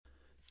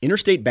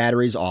Interstate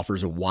Batteries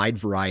offers a wide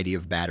variety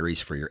of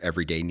batteries for your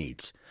everyday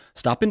needs.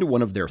 Stop into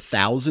one of their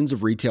thousands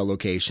of retail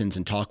locations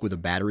and talk with a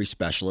battery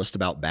specialist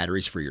about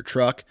batteries for your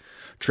truck,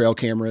 trail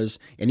cameras,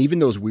 and even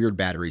those weird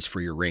batteries for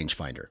your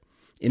rangefinder.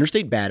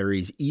 Interstate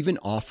Batteries even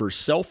offers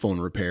cell phone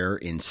repair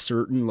in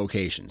certain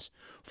locations.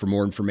 For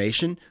more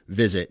information,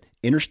 visit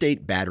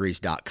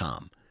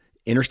interstatebatteries.com.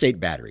 Interstate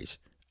Batteries,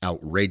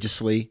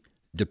 outrageously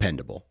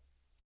dependable.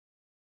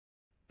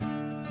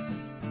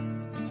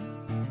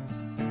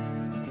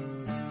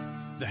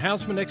 The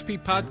Houndsman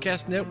XP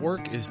Podcast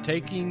Network is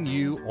taking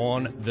you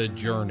on the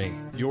journey.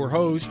 Your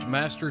host,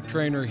 Master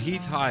Trainer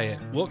Heath Hyatt,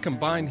 will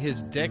combine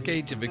his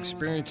decades of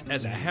experience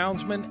as a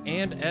houndsman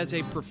and as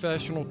a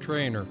professional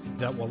trainer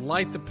that will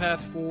light the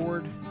path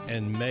forward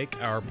and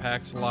make our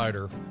packs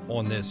lighter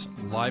on this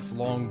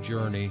lifelong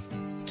journey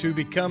to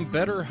become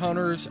better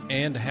hunters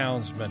and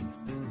houndsmen.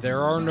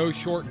 There are no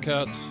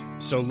shortcuts,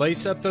 so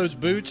lace up those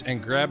boots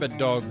and grab a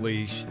dog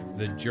leash.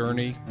 The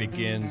journey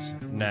begins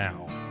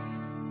now.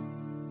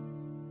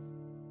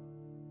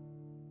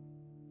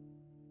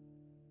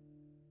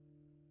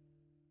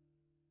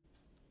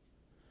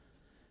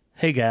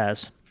 Hey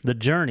guys, The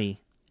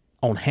Journey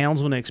on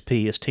Houndsman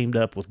XP is teamed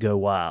up with Go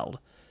Wild.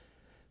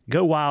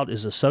 Go Wild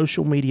is a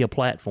social media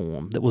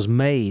platform that was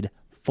made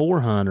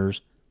for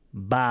hunters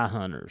by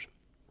hunters.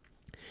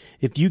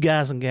 If you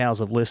guys and gals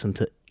have listened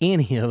to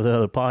any of the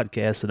other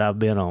podcasts that I've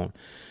been on,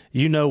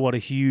 you know what a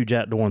huge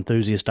outdoor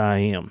enthusiast I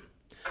am.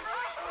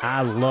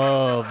 I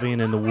love being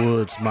in the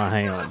woods with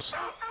my hounds.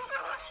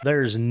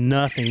 There's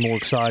nothing more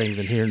exciting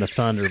than hearing the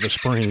thunder of a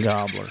spring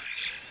gobbler.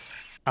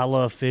 I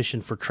love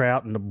fishing for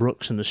trout in the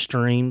brooks and the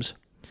streams,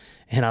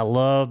 and I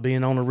love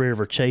being on the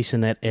river chasing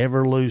that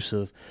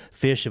ever-elusive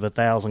fish of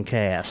 1,000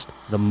 casts,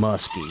 the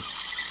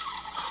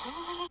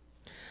muskie.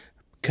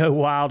 Go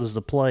Wild is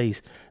the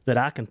place that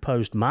I can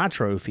post my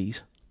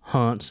trophies,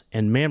 hunts,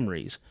 and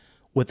memories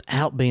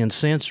without being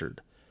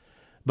censored.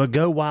 But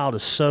Go Wild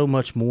is so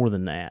much more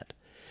than that.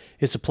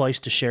 It's a place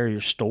to share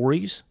your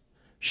stories,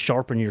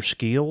 sharpen your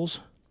skills,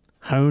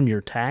 hone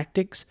your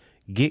tactics,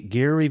 get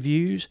gear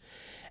reviews,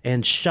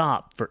 and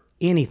shop for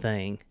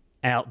anything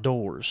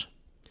outdoors.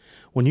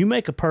 When you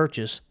make a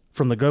purchase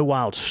from the Go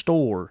Wild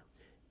store,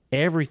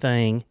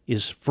 everything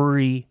is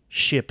free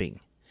shipping.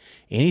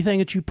 Anything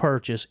that you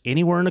purchase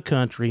anywhere in the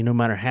country, no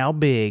matter how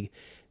big,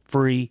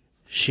 free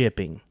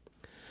shipping.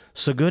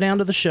 So go down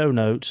to the show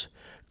notes,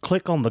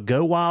 click on the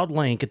Go Wild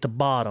link at the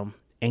bottom,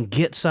 and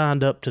get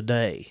signed up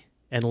today.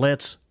 And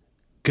let's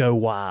go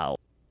wild.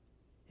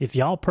 If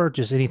y'all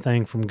purchase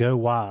anything from Go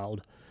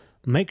Wild,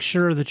 make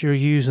sure that you're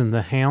using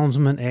the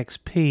Houndsman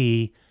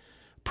XP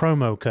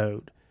promo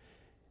code.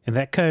 And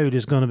that code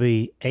is going to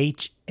be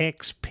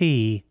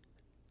HXP10.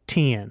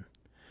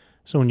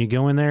 So when you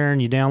go in there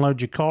and you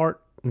download your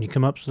cart, and you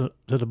come up to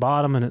the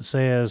bottom and it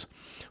says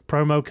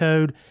promo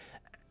code,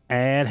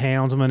 add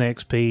Houndsman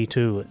XP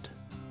to it.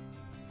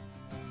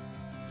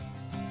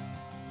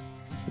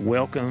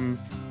 Welcome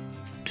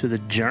to the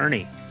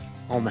journey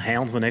on the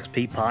Houndsman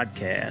XP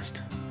podcast.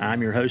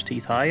 I'm your host,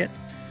 Heath Hyatt,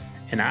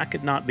 and I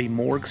could not be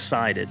more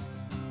excited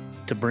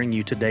to bring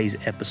you today's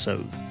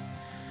episode.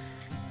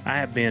 I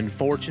have been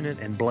fortunate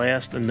and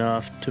blessed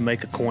enough to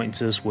make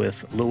acquaintances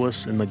with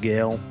Louis and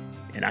Miguel,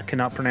 and I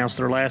cannot pronounce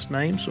their last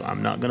name, so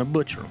I'm not going to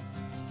butcher them.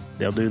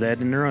 They'll do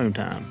that in their own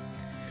time.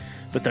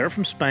 But they're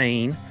from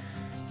Spain.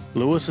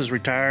 Louis is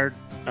retired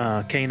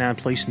canine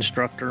police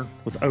instructor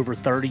with over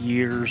 30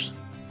 years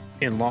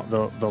in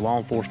the law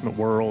enforcement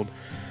world.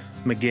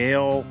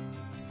 Miguel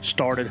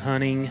started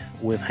hunting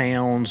with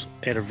hounds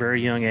at a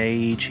very young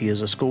age. He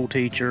is a school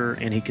teacher,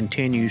 and he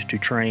continues to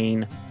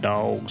train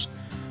dogs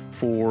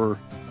for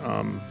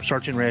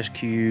search and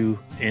rescue,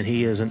 and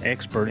he is an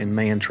expert in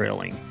man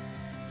trailing.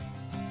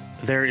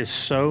 There is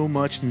so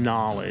much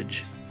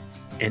knowledge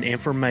and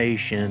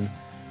information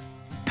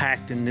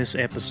packed in this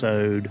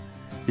episode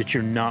that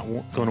you're not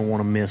going to want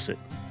to miss it.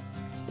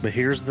 But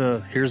here's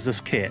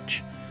this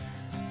catch.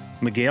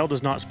 Miguel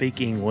does not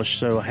speak English,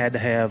 so I had to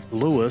have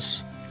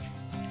Louis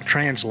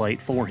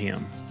translate for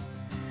him.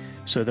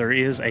 So there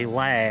is a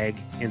lag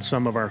in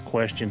some of our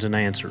questions and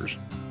answers.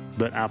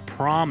 But I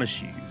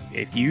promise you,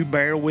 if you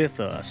bear with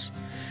us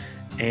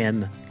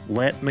and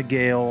let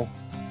Miguel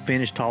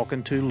finish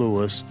talking to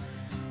Louis,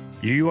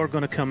 you are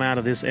going to come out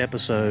of this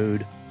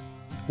episode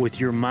with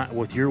your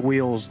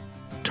wheels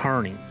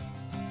turning.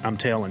 I'm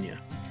telling you.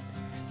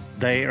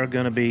 They are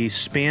going to be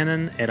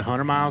spinning at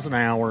 100 miles an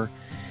hour,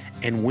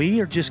 and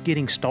we are just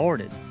getting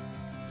started.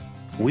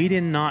 We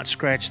did not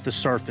scratch the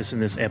surface in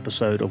this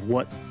episode of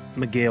what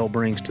Miguel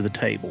brings to the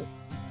table.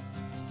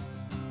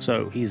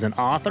 So he's an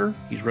author.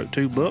 He's wrote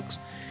 2 books.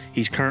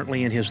 He's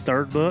currently in his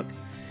 3rd book.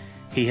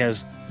 He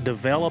has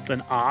developed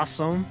an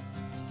awesome,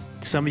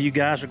 some of you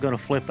guys are going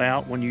to flip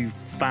out when you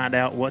find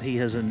out what he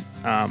has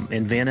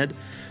invented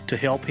to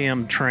help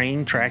him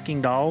train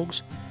tracking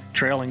dogs,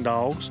 trailing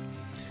dogs.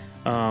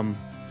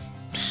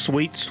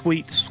 Sweet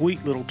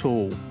little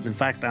tool. In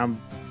fact,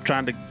 I'm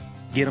trying to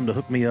get him to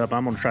hook me up.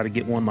 I'm going to try to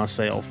get one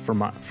myself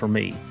for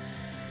me.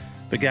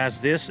 But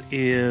guys, this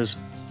is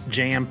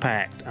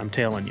jam-packed, I'm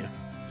telling you.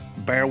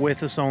 Bear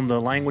with us on the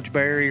language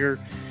barrier,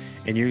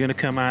 and you're going to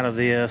come out of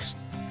this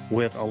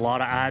with a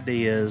lot of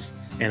ideas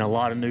and a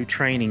lot of new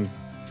training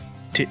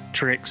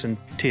tricks and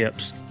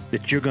tips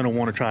that you're going to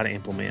want to try to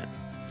implement.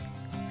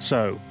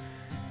 So,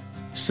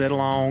 sit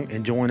along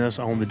and join us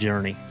on the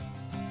journey.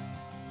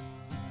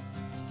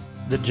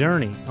 The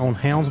Journey on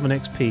Houndsman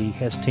XP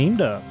has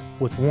teamed up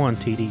with One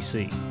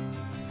TDC.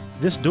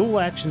 This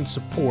dual-action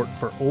support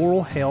for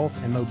oral health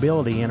and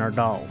mobility in our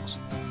dogs.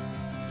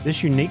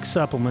 This unique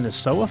supplement is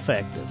so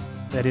effective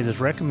that it is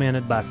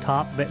recommended by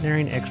top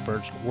veterinarian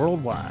experts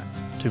worldwide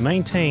to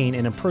maintain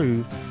and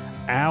improve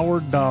our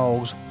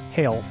dog's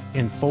health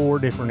in 4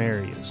 different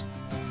areas.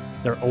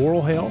 Their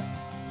oral health,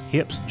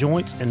 hips,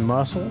 joints, and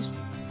muscles,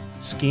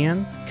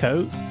 skin,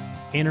 coat,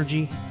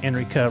 energy, and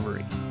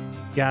recovery.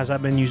 Guys,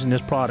 I've been using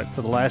this product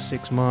for the last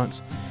 6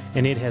 months,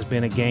 and it has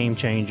been a game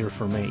changer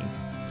for me.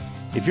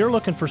 If you're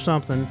looking for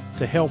something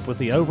to help with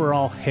the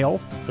overall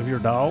health of your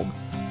dog,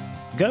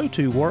 go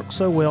to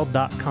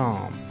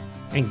worksowell.com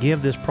and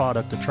give this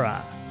product a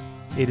try.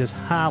 It is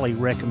highly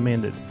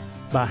recommended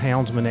by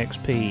Houndsman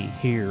XP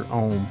here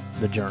on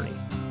The Journey.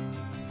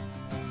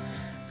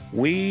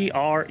 We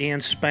are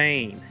in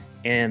Spain,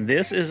 and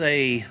this is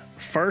a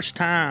first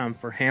time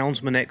for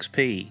Houndsman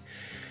XP.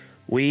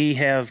 We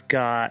have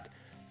got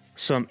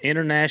some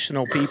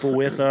international people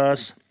with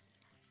us.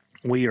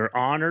 We are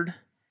honored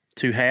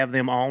to have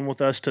them on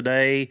with us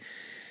today,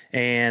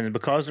 and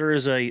because there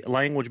is a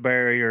language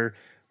barrier,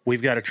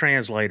 we've got a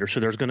translator, so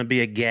there's going to be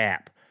a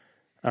gap.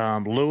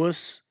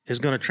 Lewis is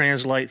going to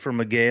translate for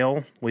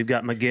Miguel. We've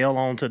got Miguel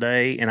on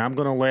today, and I'm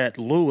going to let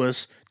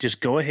Lewis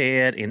just go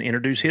ahead and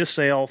introduce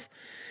himself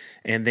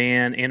and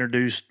then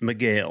introduce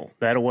Miguel.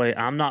 That way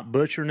I'm not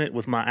butchering it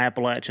with my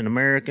Appalachian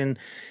American,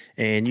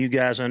 and you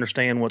guys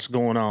understand what's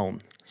going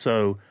on.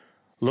 So,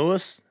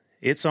 Lewis,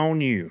 it's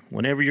on you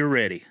whenever you're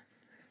ready.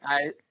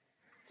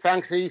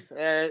 Thanks, Heath.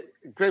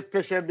 Great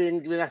pleasure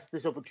being given us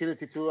this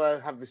opportunity to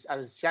have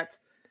this chat.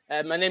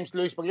 My name's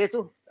Luis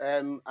Baglietto.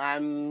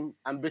 I'm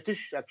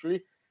British,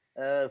 actually,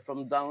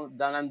 from down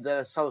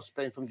under South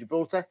Spain, from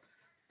Gibraltar.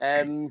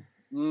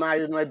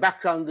 My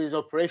background is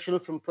operational,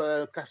 from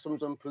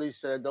customs and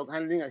police dog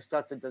handling. I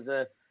started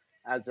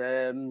as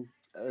a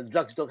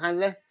drugs dog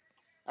handler,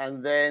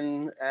 and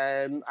then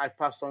I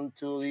passed on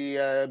to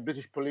the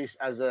British police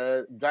as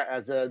a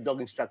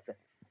dog instructor,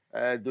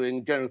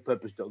 doing general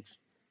purpose dogs.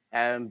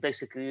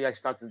 Basically, I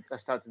started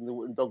in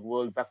the dog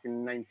world back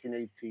in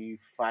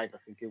 1985, I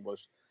think it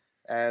was.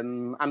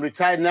 I'm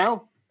retired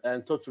now,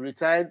 totally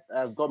retired.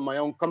 I've got my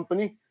own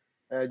company,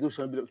 do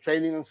some bit of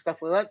training and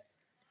stuff like that.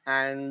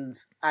 And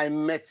I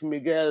met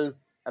Miguel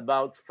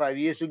about 5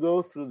 years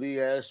ago through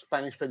the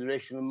Spanish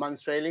Federation of Man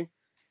Training,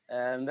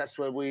 and that's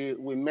where we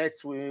met.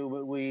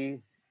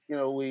 We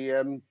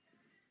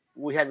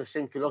had the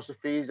same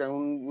philosophies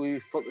and we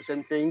thought the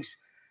same things,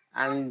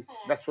 and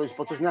that's why he's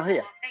put us now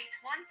here.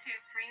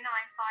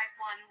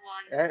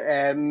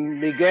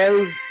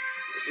 Miguel,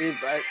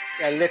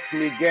 I let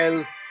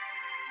Miguel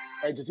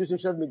introduce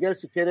himself. Miguel,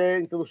 si quiere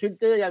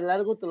introducirte y hablar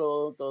algo, te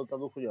lo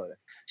traduzco yo ahora.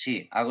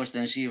 Sí, hago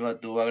extensiva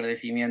tu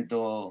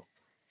agradecimiento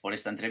por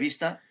esta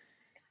entrevista.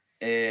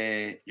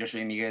 Yo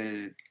soy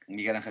Miguel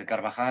Ángel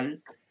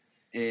Carvajal.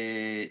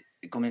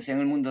 Comencé en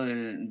el mundo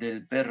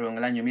del perro en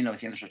el año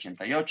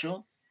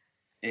 1988,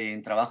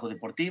 en trabajo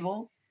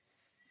deportivo.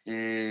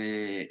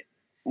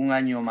 Un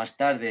año más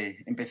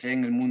tarde empecé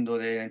en el mundo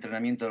del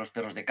entrenamiento de los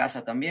perros de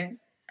caza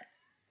también.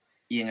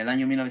 Y en el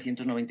año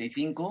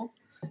 1995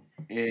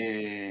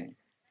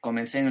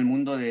 comencé en el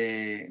mundo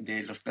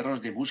de los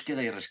perros de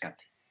búsqueda y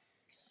rescate.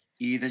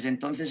 Y desde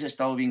entonces he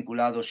estado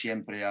vinculado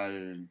siempre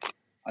al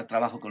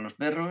trabajo con los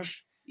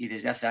perros, y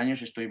desde hace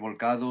años estoy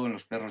volcado en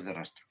los perros de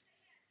rastro.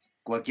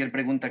 Cualquier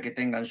pregunta que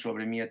tengan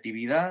sobre mi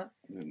actividad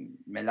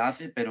me la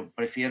hace, pero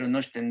prefiero no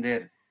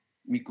extender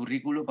mi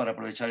currículo para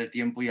aprovechar el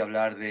tiempo y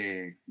hablar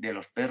de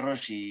los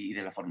perros y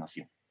de la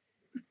formación.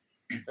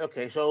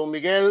 Okay, so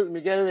Miguel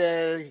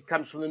he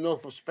comes from the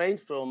north of Spain,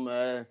 from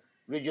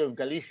region of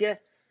Galicia.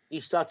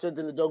 He started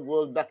in the dog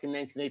world back in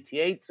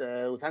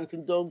 1988 with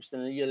hunting dogs.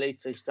 Then a year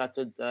later, he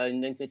started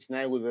in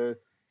 1989 with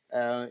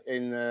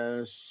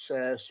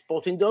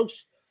sporting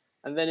dogs.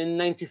 And then in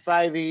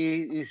 95,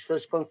 his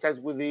first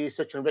contact with the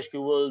search and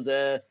rescue world,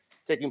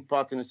 taking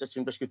part in a search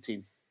and rescue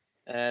team.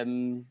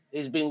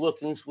 He's been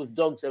working with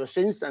dogs ever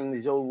since, and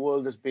his whole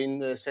world has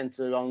been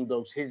centered around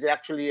dogs. He's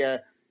actually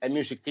a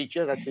music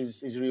teacher. That's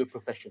his real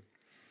profession.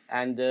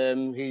 And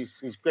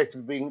he's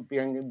grateful being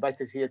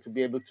invited here to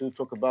be able to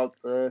talk about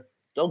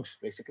dogs,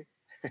 basically.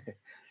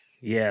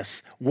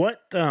 Yes.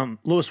 What,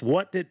 Lewis?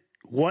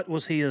 What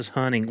was his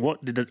hunting?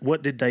 What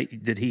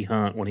did he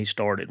hunt when he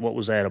started? What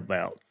was that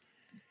about?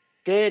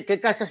 ¿Qué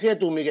caza hacía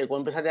tú, Miguel,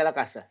 cuando empezaste a la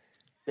caza?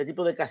 ¿Qué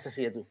tipo de caza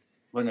hacía tú?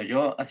 Bueno,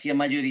 yo hacía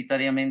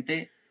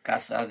mayoritariamente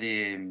caza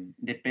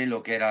de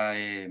pelo, que era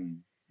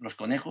los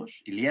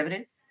conejos y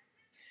liebre,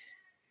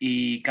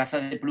 y caza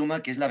de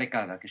pluma, que es la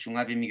becada, que es un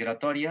ave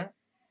migratoria.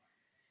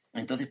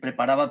 Entonces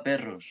preparaba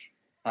perros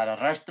para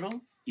rastro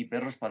y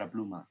perros para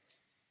pluma.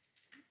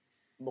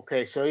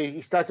 Okay, so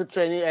he started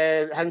training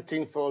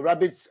hunting for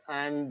rabbits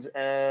and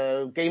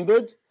game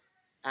bird,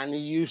 and he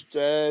used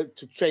to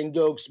train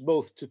dogs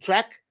both to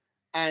track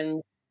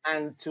and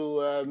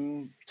to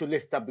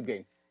lift up the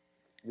game.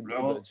 The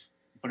Luego birds.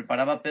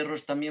 preparaba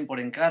perros también por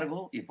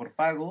encargo y por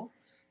pago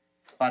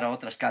para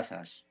otras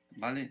cazas,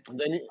 ¿vale?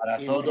 Para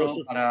zorro,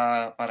 also,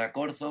 para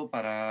corzo,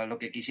 para lo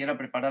que quisiera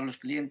preparar los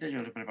clientes,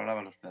 yo les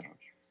preparaba los perros.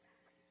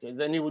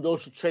 Then he would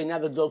also train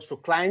other dogs for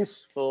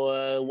clients,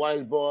 for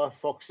wild boar,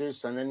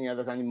 foxes, and any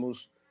other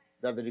animals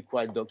that they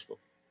required dogs for.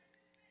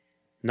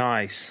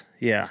 Nice.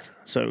 Yeah.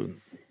 So,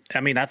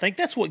 I mean, I think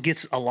that's what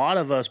gets a lot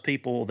of us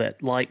people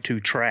that like to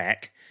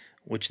track,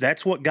 which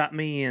that's what got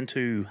me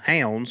into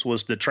hounds,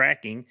 was the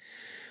tracking.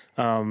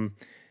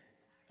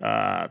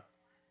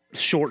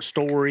 Short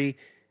story.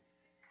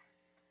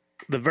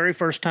 The very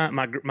first time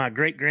my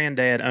great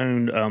granddad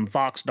owned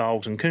fox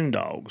dogs and coon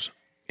dogs,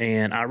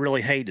 and I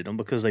really hated them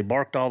because they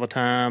barked all the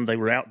time. They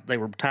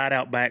were tied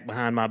out back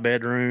behind my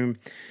bedroom.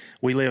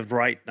 We lived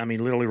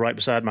literally right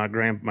beside my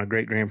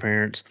great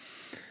grandparents.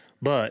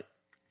 But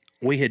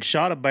we had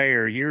shot a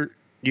bear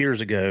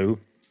years ago,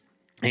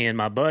 and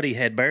my buddy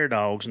had bear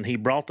dogs, and he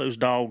brought those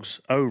dogs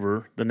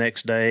over the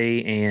next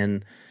day,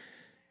 and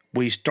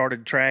we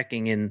started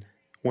tracking. And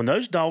when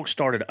those dogs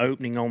started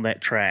opening on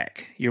that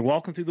track, you're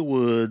walking through the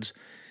woods,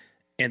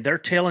 and they're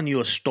telling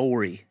you a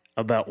story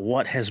about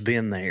what has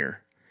been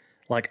there.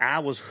 Like, I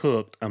was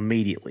hooked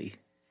immediately.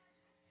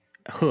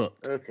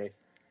 Hooked. Okay.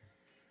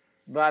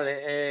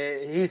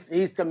 Vale,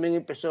 Heath también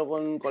empezó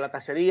con la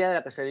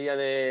cacería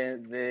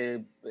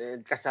de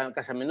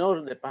caza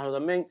menor, de pájaro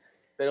también,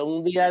 pero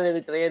un día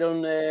le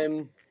trajeron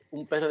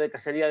un perro de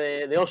cacería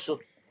de oso,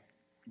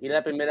 y era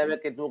la primera vez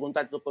que tuvo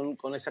contacto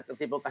con ese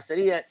tipo de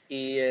cacería,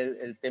 y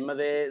el tema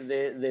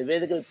de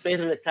ver que los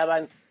perros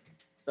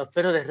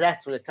de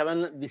rastro le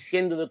estaban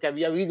diciendo de que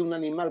había habido un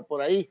animal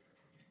por ahí,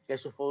 que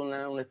eso fue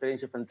una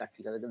experiencia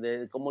fantástica,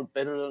 de cómo el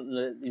perro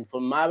le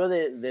informaba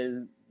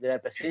de la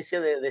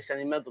presencia de ese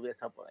animal que había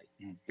estado por ahí.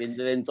 Y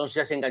desde entonces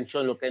ya se enganchó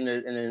en lo que en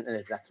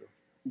el rastro.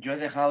 Yo he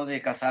dejado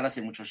de cazar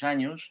hace muchos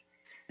años,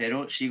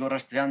 pero sigo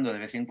rastreando de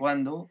vez en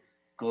cuando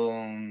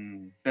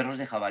con perros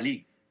de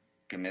jabalí,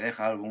 que me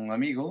deja algún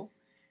amigo,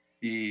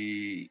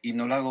 y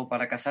no lo hago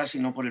para cazar,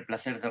 sino por el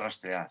placer de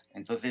rastrear.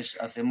 Entonces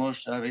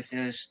hacemos a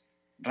veces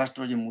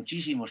rastros de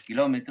muchísimos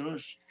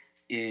kilómetros,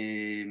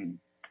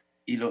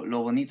 y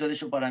lo bonito de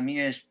eso para mí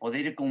es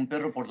poder ir con un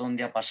perro por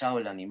donde ha pasado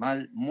el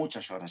animal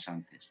muchas horas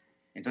antes.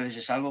 Entonces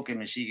es algo que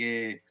me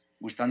sigue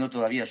gustando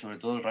todavía, sobre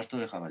todo el rastro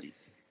de jabalí.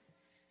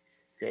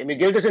 Okay.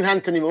 Miguel doesn't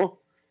hunt anymore,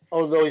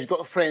 although he's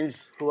got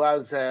friends who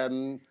has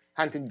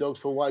hunting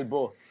dogs for wild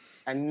boar.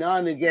 And now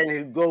and again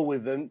he'll go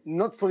with them,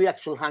 not for the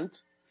actual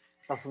hunt,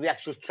 but for the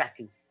actual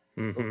tracking.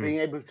 Mm-hmm. For being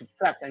able to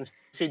track and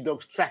see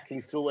dogs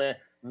tracking through where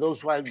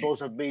those wild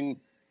boars have been,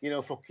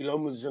 for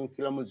kilometers and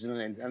kilometers on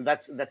end. And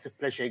that's a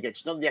pleasure he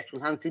gets. Not the actual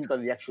hunting, but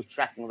the actual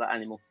tracking of that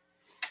animal.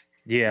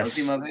 Yes.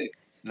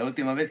 La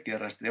última vez que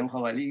rastreé un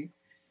jabalí,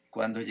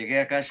 cuando llegué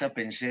a casa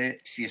pensé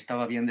si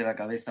estaba bien de la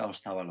cabeza o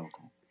estaba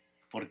loco.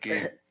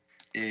 Porque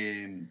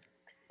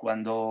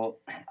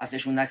cuando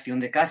haces una acción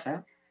de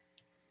caza,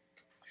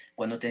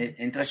 cuando te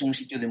entras en un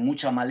sitio de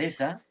mucha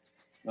maleza,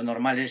 lo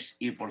normal es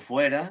ir por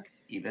fuera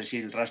y ver si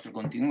el rastro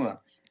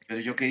continúa.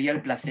 Pero yo quería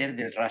el placer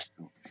del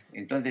rastro.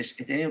 Entonces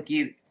he tenido que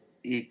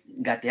ir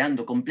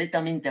gateando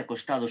completamente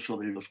acostado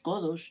sobre los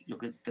codos. Yo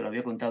que te lo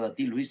había contado a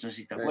ti, Luis, no sé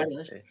si te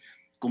acuerdas. Sí.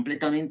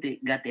 Completamente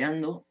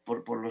gateando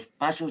por los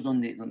pasos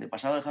donde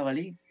pasaba el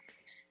jabalí,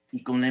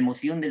 y con la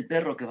emoción del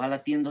perro que va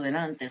latiendo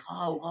delante,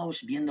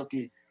 viendo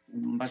que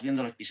vas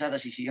viendo las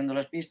pisadas y siguiendo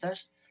las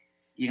pistas,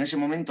 y en ese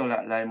momento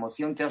la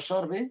emoción te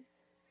absorbe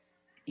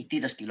y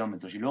tiras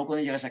kilómetros. Y luego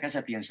cuando llegas a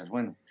casa piensas,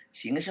 bueno,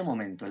 si en ese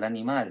momento el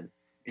animal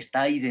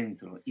está ahí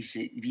dentro y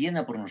se viene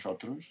a por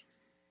nosotros,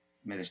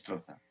 me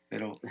destroza.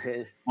 Pero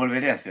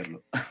volveré a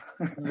hacerlo.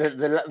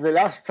 The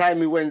last time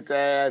we went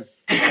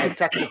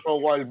tracking for a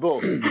wild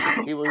boar,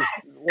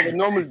 what they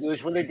normally do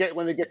is when they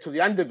get to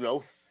the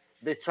undergrowth,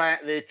 they try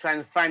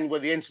and find where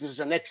the entrances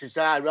and exits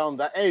are around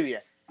that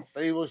area.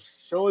 But he was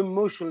so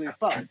emotionally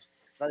pumped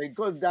that he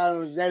got down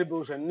on his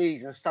elbows and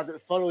knees and started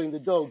following the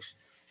dogs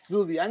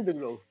through the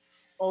undergrowth,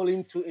 all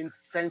in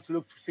trying to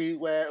look to see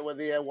where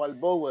the wild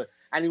boar were.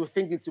 And he was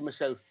thinking to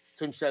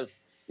himself,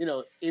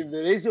 if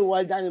there is a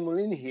wild animal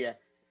in here,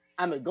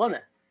 I'm a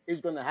goner. He's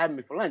going to have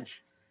me for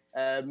lunch.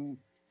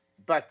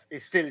 But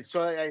it's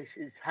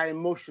high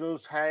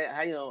emotionals,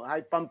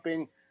 high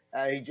pumping.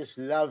 He just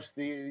loves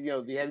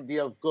the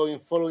idea of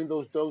following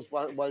those dogs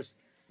whilst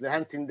they're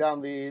hunting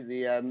down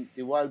the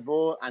wild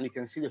boar, and he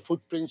can see the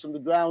footprints on the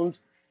ground,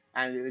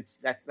 and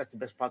that's the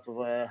best part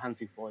of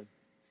hunting for him.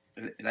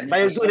 But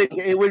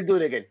he will do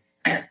it again.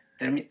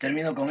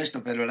 Termino con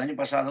esto, pero el año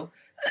pasado,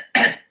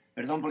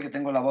 perdón porque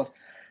tengo la voz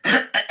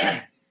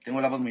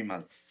muy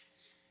mal.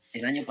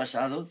 El año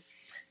pasado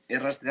he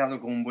rastreado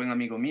con un buen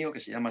amigo mío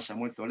que se llama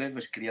Samuel Toledo,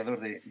 es criador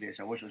de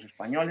sabuesos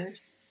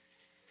españoles.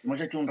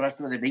 Hemos hecho un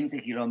rastro de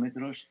 20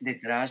 kilómetros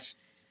detrás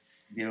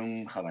de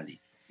un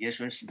jabalí, y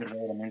eso es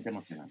verdaderamente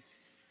emocionante.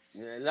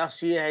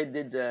 Last year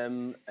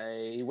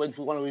he went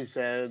to one of his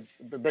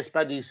best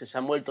buddies,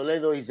 Samuel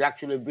Toledo. He's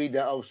actually a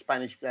breeder of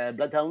Spanish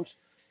bloodhounds.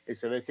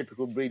 It's a very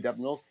typical breed up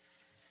north.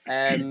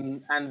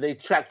 And they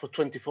tracked for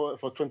 24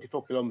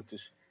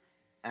 kilometers.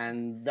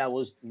 And that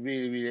was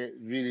really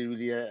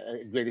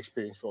a great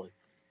experience for him.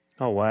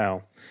 Oh,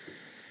 wow.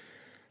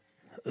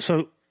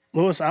 So,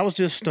 Louis, I was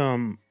just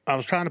I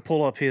was trying to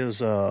pull up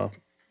his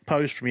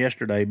post from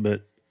yesterday,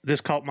 but this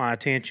caught my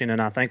attention,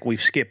 and I think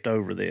we've skipped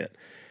over that.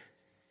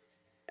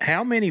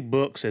 How many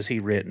books has he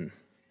written?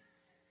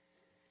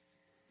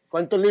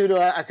 ¿Cuántos libros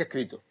has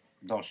escrito?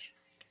 Dos.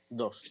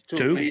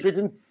 Two? He's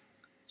written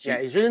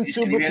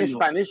 2 books in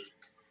Spanish.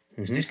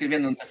 Estoy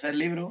escribiendo un tercer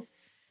libro,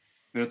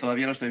 pero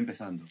todavía lo estoy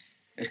empezando.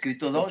 He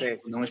escrito 2,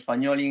 uno en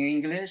español y en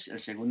inglés, el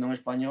segundo en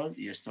español,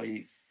 y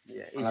estoy...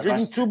 He's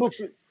written 2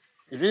 books.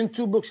 He's written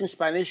 2 books in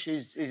Spanish.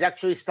 He's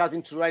actually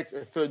starting to write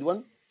a third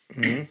one.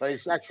 But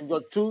he's actually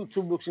got two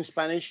books in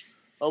Spanish,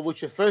 of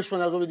which the first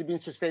one has already been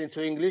translated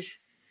into English,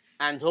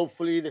 and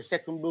hopefully the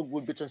second book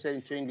will be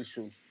translated into English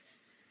soon.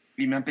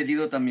 Y me han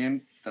pedido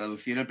también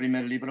traducir el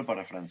primer libro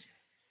para Francia.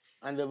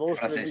 And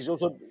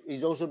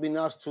he's also been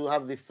asked to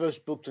have the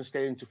first book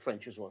translated into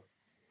French as well.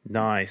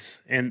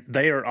 Nice. And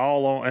they are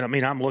all on, and I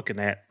mean, I'm looking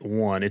at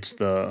one. It's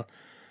the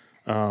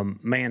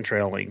man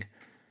trailing.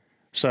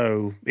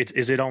 So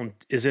is it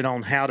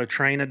on how to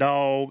train a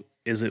dog?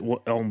 Is it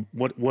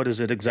what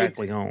is it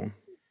exactly on?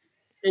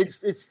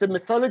 It's the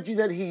methodology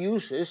that he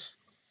uses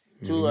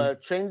to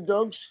train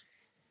dogs,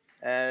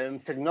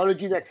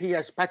 technology that he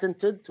has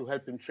patented to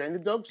help him train the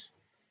dogs,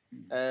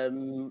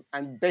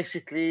 and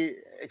basically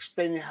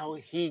explaining how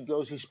he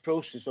goes his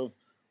process of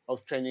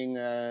training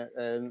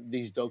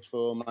these dogs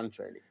for man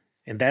trailing.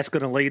 And that's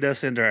going to lead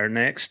us into our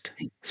next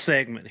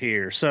segment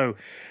here. So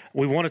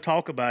we want to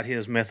talk about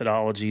his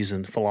methodologies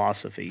and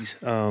philosophies.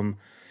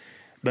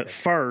 But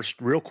first,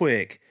 real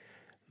quick,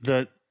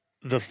 the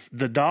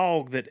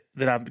dog that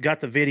I've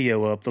got the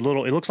video of, it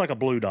looks like a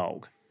blue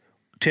dog.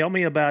 Tell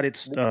me about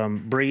its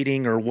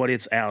breeding or what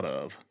it's out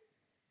of.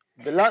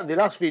 The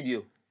last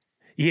video.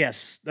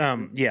 Yes.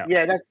 Yeah.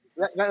 Yeah,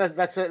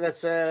 that's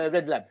a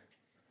red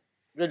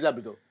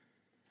Labrador.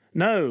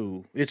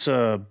 No, it's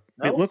a.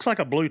 No? It looks like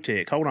a blue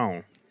tick. Hold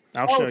on,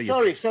 I'll show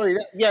you. Sorry.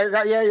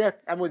 Yeah.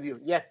 I'm with you.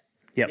 Yeah.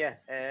 Yep.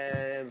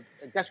 Yeah.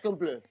 Gascon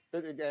bleu.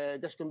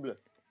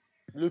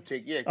 Blue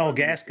tick. Yeah. Oh,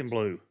 Gascon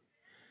blue.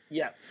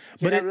 Yeah.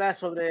 But habla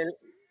sobre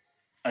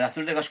el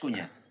azul de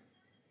Gascuña.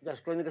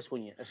 Azul de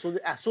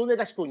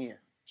Gascuña.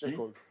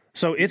 Sí.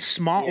 So it's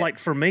small. Yeah. Like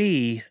for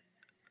me,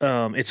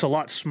 it's a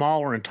lot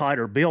smaller and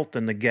tighter built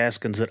than the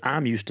Gascons that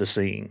I'm used to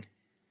seeing.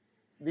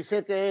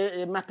 Dice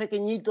que es más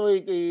pequeñito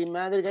y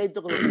más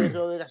delgadito que los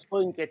perros de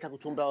Gascogne que está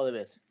acostumbrado de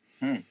ver.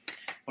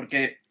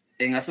 Porque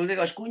en azul de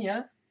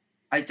Gascuña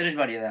hay 3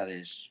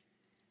 variedades.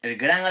 El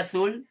gran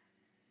azul,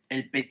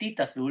 el petit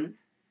azul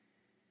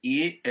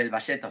y el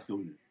basset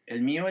azul.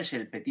 El mío es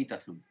el petit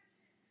azul.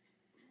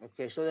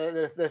 Okay, so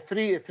there are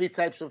three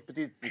types of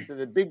petit. So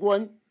the big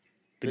one,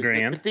 the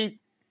grand, the petit,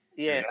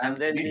 and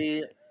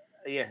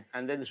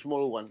then the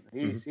smaller one.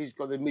 He's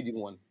got the medium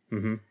one.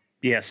 Mm-hmm.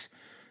 Yes.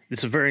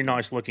 It's a very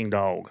nice looking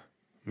dog.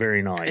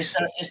 Very nice.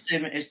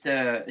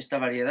 Esta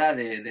variedad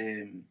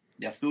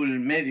de azul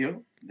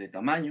medio, de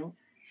tamaño,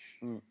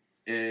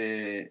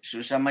 se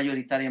usa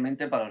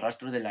mayoritariamente para el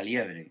rastro de la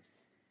liebre.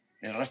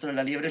 El rastro de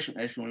la liebre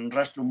es un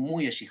rastro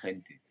muy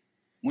exigente,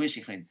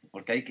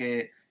 porque hay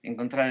que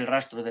encontrar el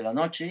rastro de la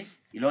noche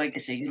y luego hay que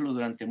seguirlo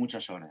durante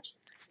muchas horas.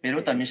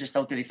 Pero también se está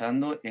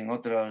utilizando en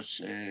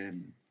otras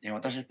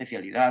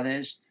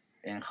especialidades,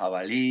 en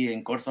jabalí,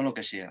 en corzo, lo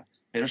que sea.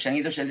 Pero se han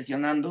ido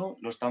seleccionando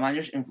los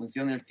tamaños en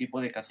función del tipo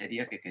de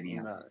cacería que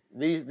querían.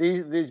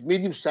 These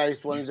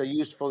medium-sized ones are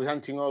used for the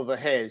hunting of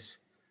hares,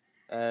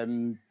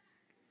 and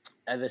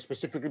they're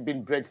specifically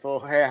been bred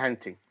for hare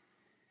hunting.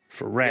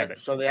 For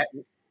rabbits. So they have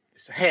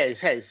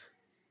hares.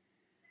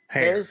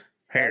 Rabbits.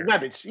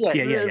 Rabbits.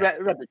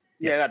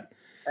 Rabbit.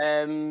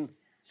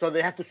 So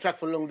they have to track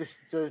for long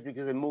distances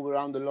because they move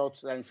around a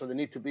lot, and so they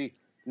need to be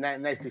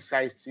nicely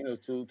sized,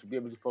 to be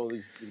able to follow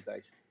these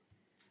guys.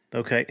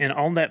 Okay, and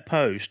on that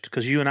post,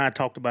 because you and I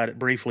talked about it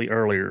briefly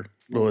earlier,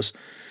 Louis,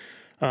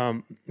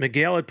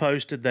 Miguel had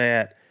posted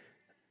that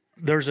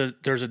there's a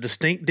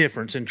distinct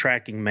difference in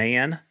tracking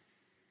man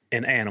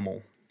and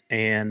animal,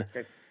 and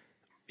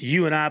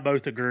you and I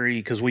both agree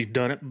because we've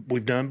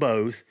done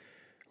both.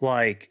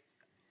 Like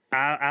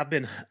I've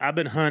been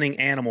hunting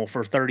animal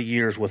for 30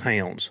 years with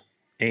hounds,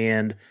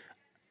 and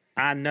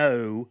I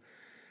know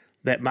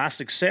that my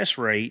success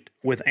rate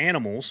with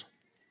animals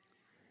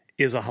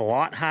is a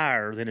lot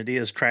higher than it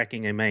is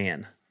tracking a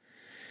man.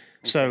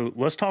 So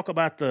let's talk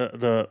about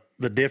the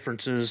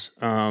differences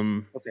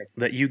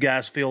that you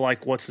guys feel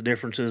like. What's the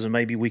differences, and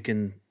maybe we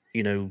can,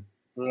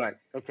 Right.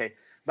 Okay.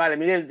 Vale,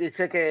 Miguel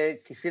dice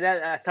que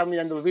quisiera estar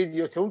mirando el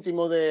vídeo este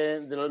último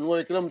de los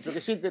 9 kilómetros que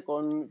hiciste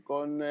con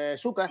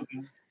Zuka,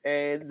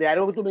 de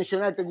algo que tú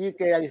mencionaste allí,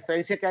 que la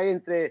diferencia que hay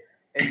entre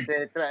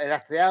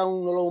rastrear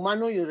un lolo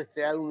humano y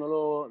rastrear un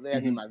lolo de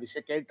animal.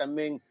 Dice que él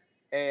también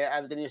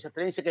ha tenido esa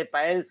experiencia, que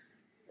para él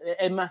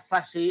es más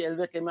fácil, él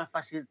ve que es más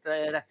fácil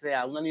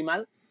rastrear un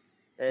animal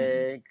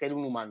que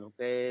un humano,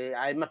 que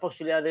hay más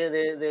posibilidad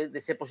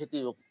de ser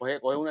positivo,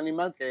 coger un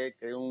animal que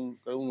un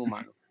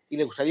humano. Y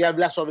le gustaría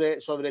hablar sobre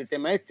el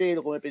tema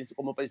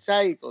cómo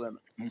pensáis y todo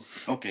demás.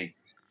 Ok.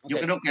 Yo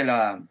creo que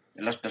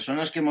las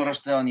personas que hemos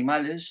rastreado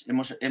animales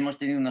hemos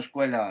tenido una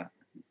escuela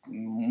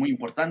muy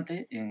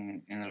importante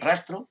en el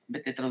rastro.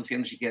 Vete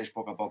traduciendo si quieres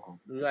poco a poco.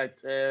 Right.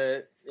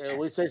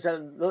 What it says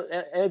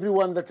that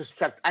everyone that has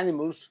tracked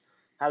animals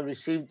has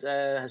received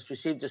a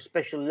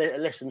special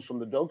lessons from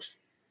the dogs.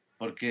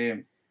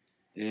 Porque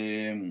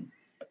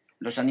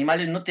los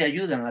animales no te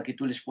ayudan a que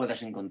tú les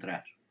puedas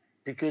encontrar.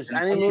 Because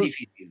Es muy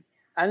difícil.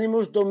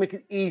 animals don't make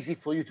it easy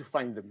for you to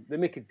find them. They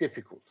make it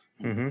difficult.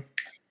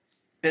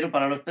 Pero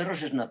para los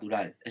perros es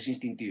natural, es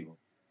instintivo.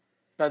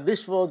 But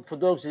this for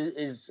dogs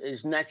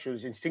is natural,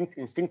 is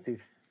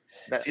instinctive.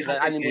 That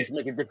animals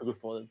make it difficult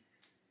for them.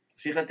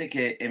 Fíjate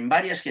que en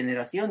varias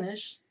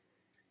generaciones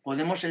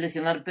podemos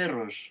seleccionar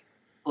perros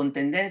con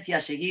tendencia a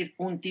seguir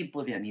un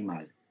tipo de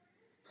animal.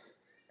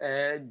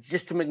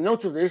 Just to make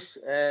note of this,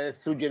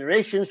 through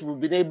generations, we've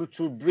been able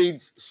to breed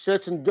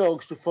certain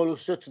dogs to follow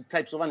certain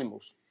types of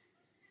animals.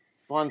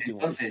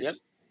 Entonces,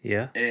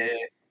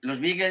 los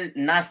Beagle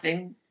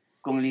nacen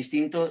con el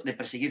instinto de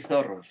perseguir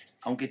zorros,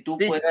 aunque tú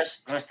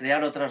puedas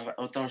rastrear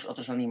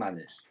otros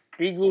animales.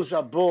 Beagles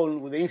are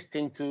born with the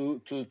instinct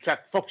to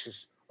track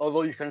foxes,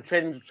 although you can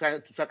train them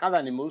to track other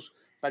animals,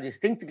 but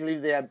instinctively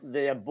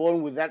they are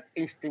born with that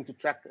instinct to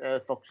track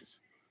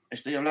foxes.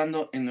 Estoy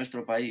hablando en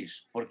nuestro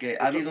país, porque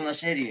ha habido una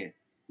serie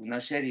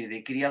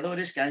de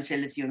criadores que han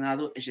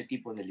seleccionado ese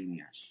tipo de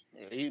líneas.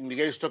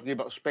 Miguel is talking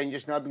about Spain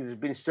just now because there's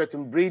been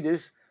certain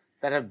breeders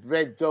that have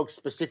bred dogs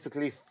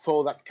specifically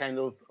for that kind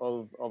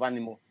of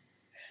animal.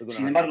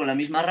 Sin embargo, la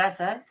misma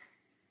raza,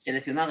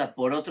 seleccionada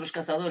por otros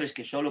cazadores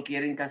que solo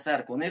quieren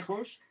cazar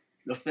conejos,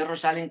 los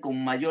perros salen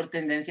con mayor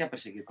tendencia a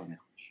perseguir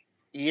conejos.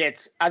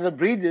 Yet, other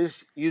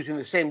breeders using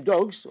the same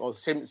dogs or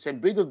same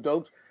breed of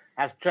dogs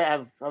have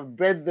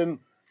bred them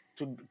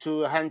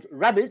to hunt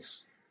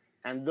rabbits,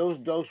 and those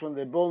dogs, when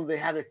they're born, they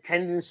have a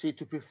tendency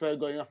to prefer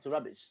going after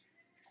rabbits.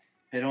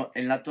 Pero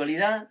en la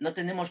actualidad no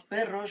tenemos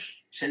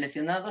perros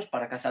seleccionados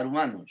para cazar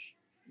humanos.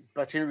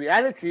 But in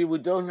reality, we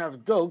don't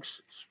have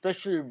dogs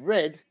specially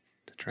bred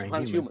to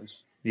hunt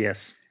humans.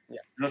 Yes.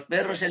 Yeah. Los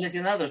perros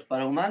seleccionados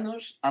para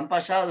humanos han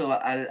pasado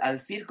al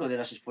circo de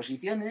las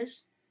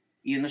exposiciones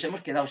y nos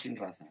hemos quedado sin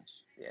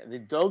razas. Yeah, the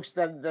dogs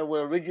that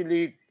were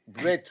originally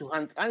bred to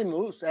hunt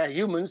animals,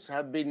 humans,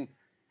 have been,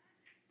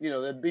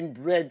 they've been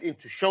bred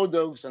into show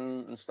dogs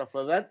and stuff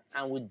like that,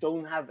 and we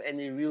don't have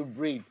any real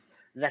breed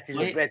that is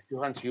bred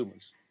to hunt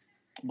humans.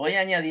 Voy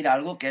a añadir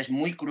algo que es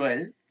muy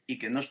cruel y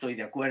que no estoy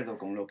de acuerdo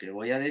con lo que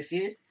voy a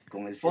decir,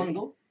 con el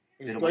fondo,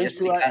 pero voy a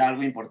explicar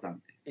algo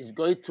importante. He's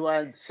going to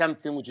add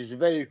something which is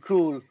very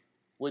cruel,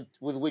 with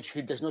which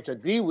he does not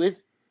agree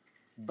with,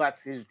 but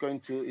he's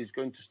going to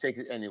state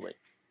it anyway.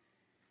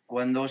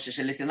 Cuando se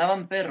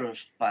seleccionaban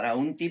perros para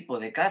un tipo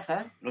de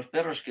caza, los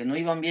perros que no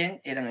iban bien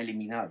eran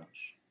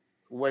eliminados.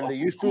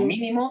 Como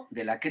mínimo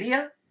de la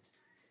cría,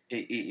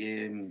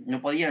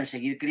 no podían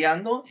seguir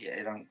criando y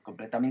eran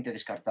completamente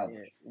descartados.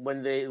 Yeah.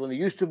 When they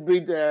used to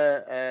breed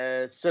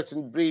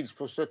certain breeds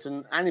for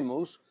certain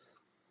animals,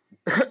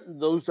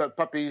 those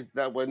puppies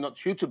that were not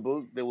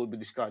suitable, they would be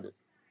discarded,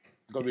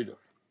 got rid of.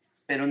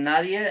 Pero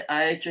nadie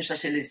ha hecho esa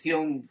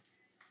selección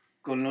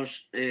con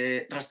los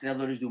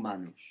rastreadores de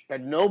humanos.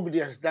 But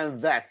nobody has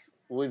done that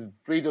with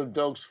breed of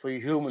dogs for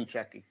human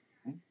tracking.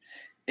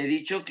 He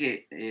dicho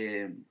que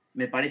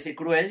me parece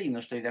cruel y no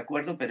estoy de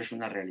acuerdo, pero es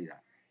una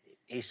realidad.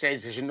 He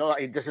says,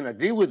 he doesn't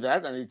agree with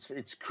that, and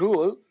it's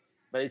cruel,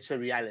 but it's a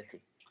reality.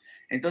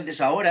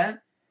 Entonces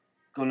ahora,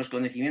 con los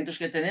conocimientos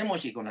que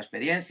tenemos y con la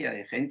experiencia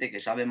de gente que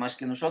sabe más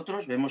que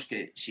nosotros, vemos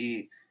que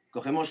si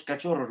cogemos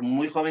cachorros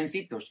muy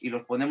jovencitos y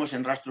los ponemos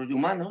en rastros de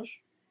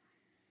humanos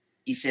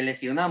y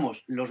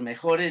seleccionamos los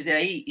mejores de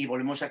ahí y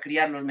volvemos a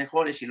criar los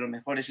mejores y los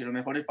mejores y los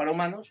mejores para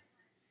humanos,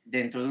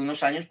 dentro de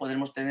unos años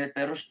podremos tener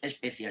perros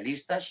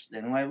especialistas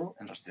de nuevo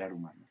en rastrear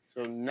humanos.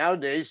 So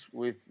nowadays,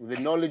 with the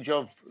knowledge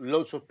of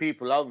lots of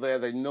people out there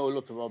that know a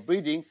lot about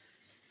breeding,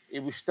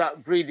 if we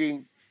start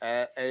breeding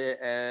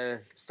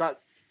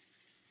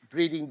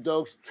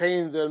dogs,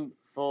 training them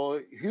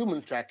for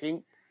human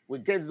tracking, we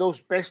get those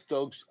best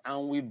dogs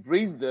and we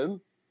breed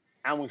them,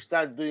 and we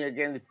start doing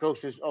again the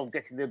process of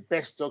getting the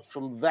best dogs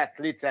from that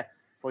litter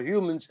for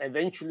humans.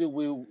 Eventually,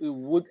 we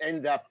would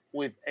end up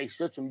with a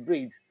certain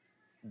breed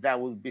that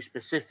will be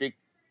specific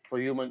for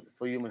human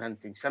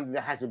hunting, something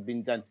that hasn't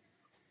been done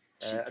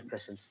at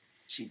present.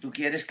 Si tú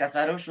quieres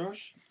cazar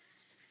osos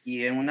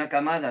y en una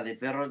camada de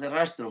perros de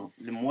rastro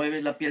le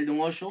mueves la piel de un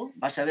oso,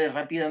 vas a ver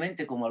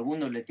rápidamente como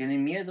algunos le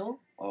tienen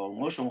miedo, o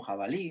un oso, un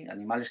jabalí,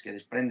 animales que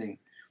desprenden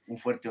un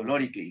fuerte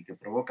olor y que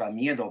provoca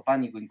miedo o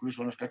pánico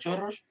incluso en los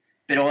cachorros,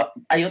 pero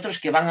hay otros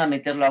que van a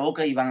meter la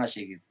boca y van a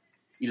seguir.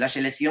 Y la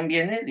selección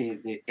viene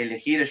de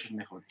elegir esos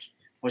mejores.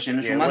 Pues en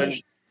los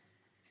humanos...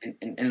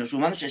 En los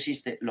humanos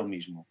existe lo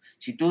mismo.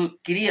 Si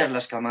tú crías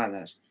las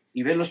camadas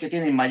y ver los que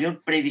tienen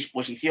mayor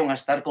predisposición a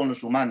estar con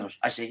los humanos,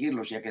 a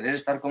seguirlos y a querer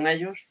estar con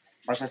ellos,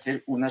 vas a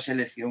hacer una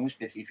selección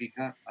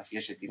específica hacia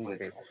ese tipo de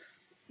trabajo.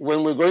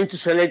 When we're going to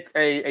select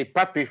a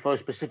puppy for a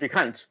specific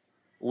hunt,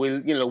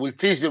 we'll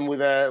tease them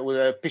with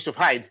a piece of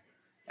hide,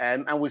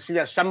 and we'll see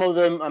that some of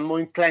them are more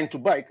inclined to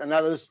bite and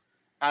others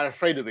are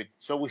afraid of it.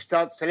 So we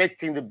start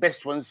selecting the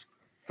best ones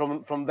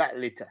from that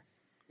litter.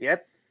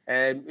 Yep.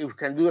 If we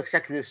can do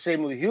exactly the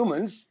same with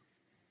humans,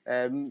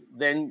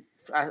 then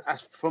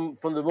as from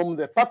the moment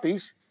they're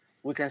puppies,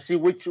 we can see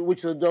which of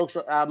the dogs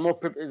are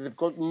they've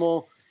got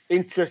more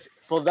interest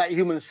for that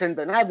human scent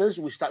than others.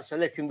 We start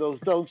selecting those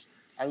dogs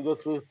and go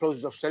through the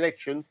process of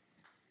selection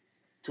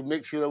to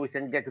make sure that we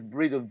can get a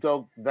breed of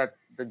dog that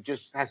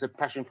just has a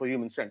passion for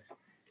human scent,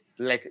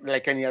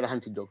 like any other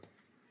hunting dog.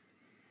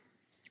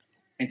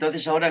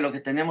 Entonces ahora lo que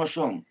tenemos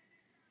son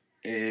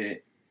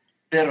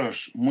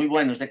perros muy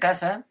buenos de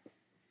caza,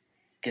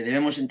 que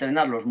debemos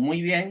entrenarlos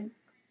muy bien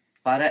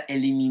para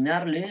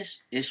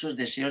eliminarles esos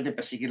deseos de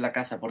perseguir la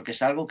caza, porque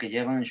es algo que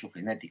llevan en su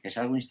genética, es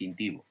algo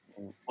instintivo.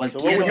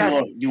 Cualquier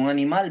olor de un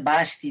animal va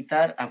a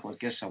excitar a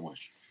cualquier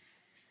sabueso.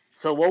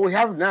 So what we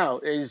have now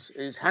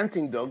is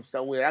hunting dogs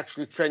that we're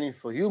actually training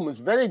for humans,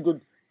 very good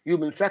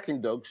human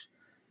tracking dogs,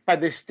 but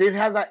they still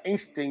have that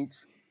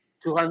instinct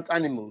to hunt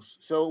animals.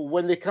 So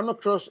when they come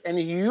across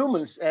any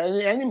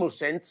animal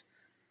scent,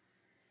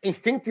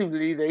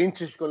 instinctively the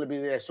interest is going to be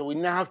there. So we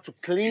now have to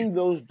clean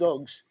those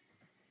dogs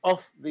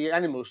off the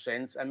animal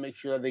scent and make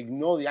sure that they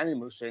ignore the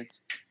animal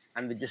scent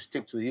and they just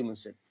stick to the human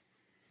scent.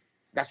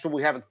 That's what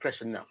we have at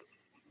present now.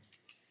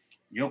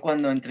 Yo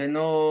cuando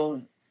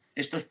entreno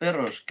estos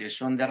perros que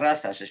son de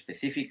razas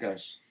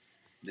específicas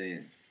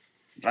de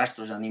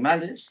rastros de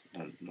animales,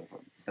 los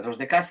perros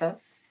de caza,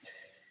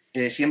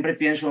 siempre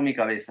pienso en mi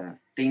cabeza,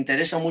 ¿te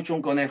interesa mucho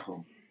un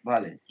conejo?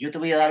 Vale, yo te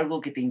voy a dar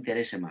algo que te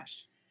interese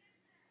más.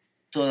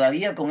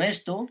 Todavía con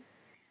esto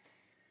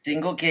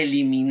tengo que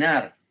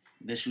eliminar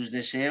de sus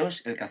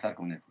deseos el cazar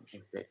conejos.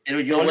 Okay. Pero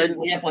yo les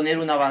voy a poner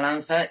una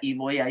balanza y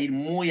voy a ir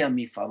muy a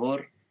mi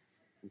favor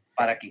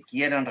para que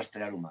quieran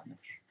rastrear humanos.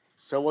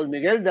 So what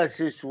Miguel does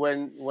is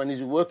when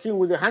he's working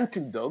with a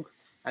hunting dog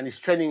and he's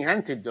training a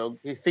hunting dog,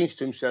 he thinks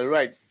to himself,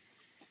 right,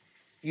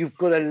 you've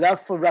got a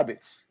love for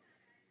rabbits,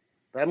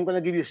 but I'm going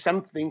to give you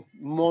something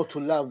more to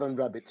love than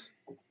rabbits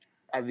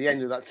at the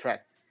end of that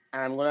track.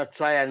 And I'm going to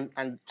try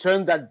and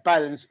turn that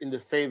balance in the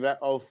favor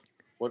of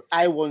what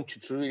I want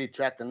you to really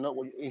track and not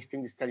what your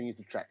instinct is telling you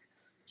to track.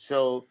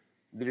 So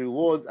the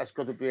reward has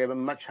got to be a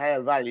much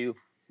higher value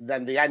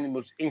than the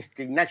animal's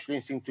natural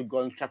instinct to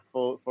go and track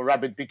for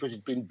rabbit because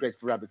it's been bred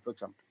for rabbit, for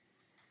example.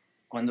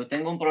 Cuando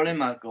tengo un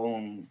problema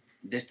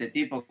de este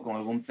tipo con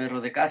algún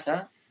perro de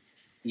caza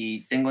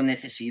y tengo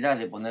necesidad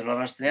de ponerlo a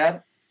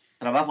rastrear,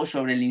 trabajo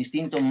sobre el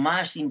instinto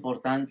más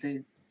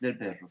importante del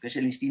perro, que es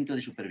el instinto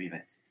de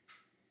supervivencia.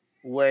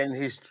 When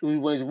he's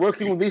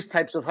working with these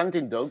types of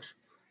hunting dogs,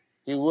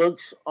 he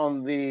works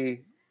on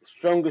the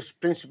strongest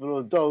principle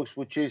of dogs,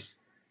 which is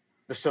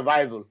the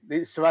survival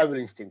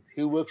instinct.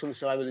 He works on the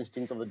survival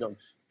instinct of the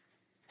dogs.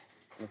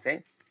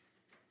 Okay?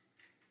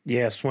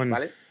 Yes,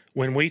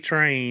 when we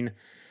train,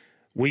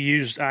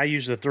 I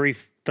use the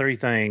three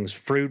things: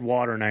 food,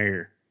 water, and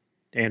air.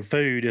 And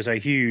food is a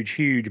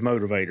huge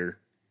motivator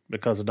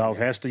because the dog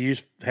has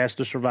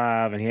to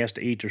survive and he has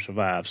to eat to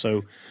survive.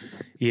 So,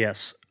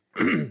 yes.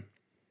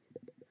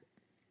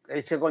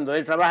 Dice cuando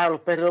él trabaja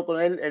los perros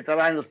con él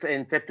trabaja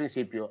en tres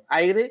principios: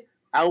 aire,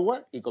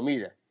 agua y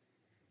comida,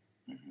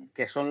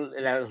 que son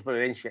la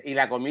supervivencia. Y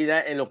la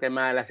comida es lo que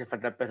más le hace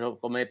falta al perro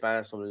comer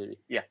para sobrevivir.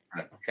 Yeah,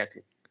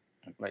 exactly.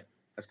 Right,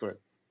 that's correct.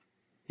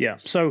 Yeah.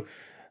 So,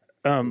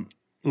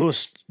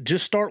 Louis,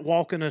 just start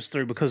walking us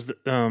through because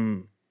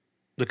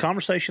the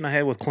conversation I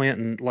had with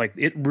Clinton, like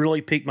it really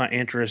piqued my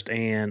interest,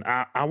 and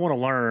I want to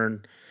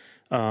learn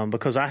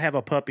because I have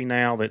a puppy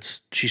now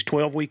she's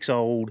 12 weeks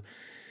old.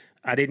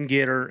 I didn't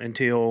get her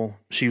until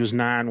she was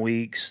 9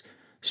 weeks,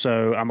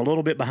 so I'm a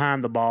little bit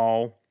behind the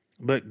ball.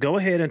 But go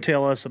ahead and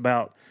tell us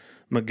about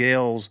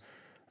Miguel's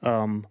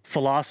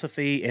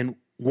philosophy and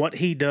what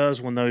he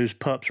does when those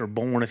pups are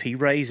born, if he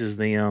raises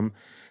them,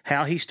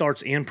 how he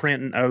starts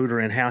imprinting odor,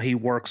 and how he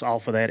works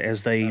off of that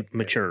as they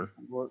mature.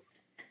 Well,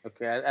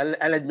 okay,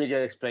 I'll let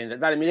Miguel explain that.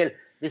 Vale, Miguel,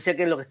 dice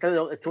que lo que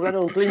estuvo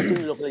hablando con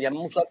Clinton, lo que le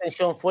llamó mucho la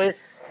atención fue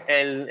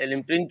el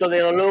imprinto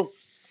de olor,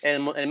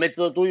 el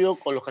método tuyo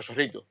con los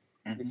cachorritos.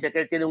 Dice que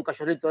él tiene un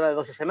cachorrito ahora de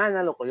 12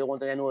 semanas, lo cogió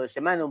cuando tenía 9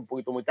 semanas, un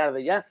poquito muy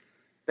tarde ya,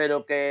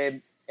 pero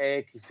que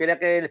quisiera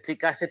que le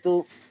explicase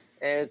tú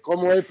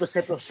cómo es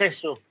ese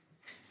proceso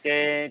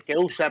que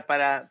usa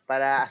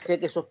para hacer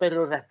que esos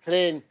perros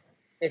rastreen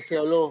ese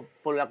olor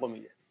por la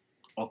comida.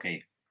 Ok.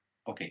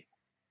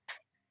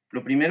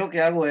 Lo primero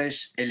que hago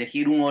es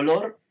elegir un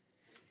olor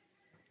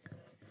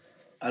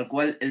al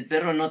cual el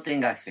perro no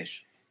tenga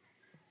acceso.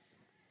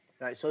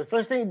 Right, so the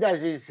first thing he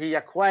does is he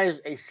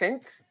acquires a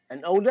scent,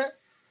 an odor,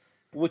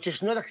 which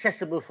is not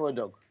accessible for a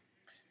dog.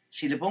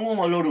 Si le pongo un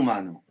olor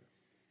humano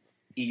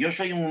y yo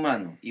soy un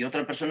humano y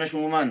otra persona es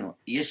un humano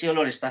y ese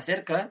olor está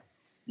cerca,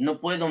 no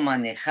puedo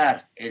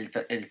manejar el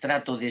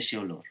trato de ese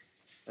olor.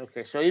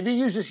 Okay, so if he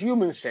uses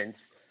human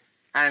scent,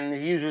 and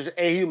he uses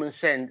a human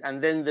scent,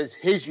 and then there's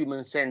his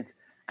human scent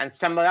and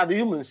some other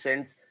human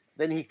scent,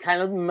 then he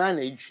cannot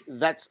manage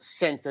that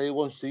scent that he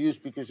wants to use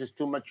because there's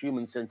too much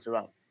human scent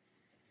around.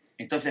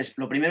 Entonces,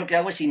 lo primero que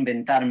hago es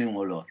inventarme un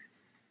olor.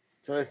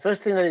 So the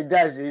first thing that he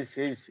does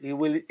is he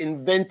will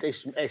invent a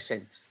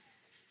scent.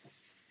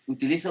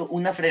 Utilizo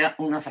una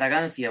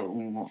fragancia,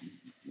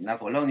 una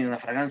colonia, una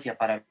fragancia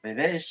para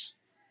bebés.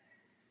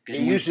 Que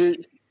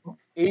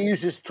he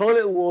uses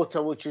toilet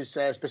water, which is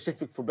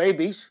specific for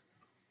babies,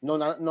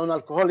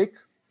 non-alcoholic,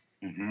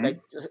 like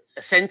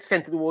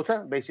scented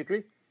water,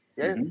 basically,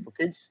 for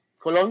kids.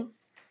 Cologne.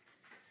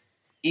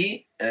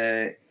 Y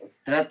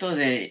trato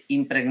de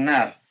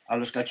impregnar a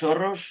los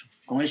cachorros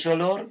con ese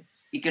olor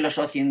y que lo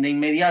asocien de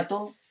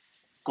inmediato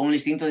con el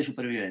instinto de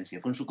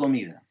supervivencia, con su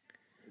comida.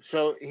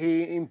 So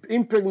he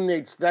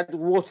impregnates that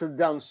watered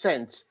down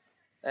scent,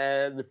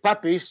 the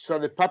puppies, so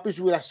the puppies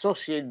will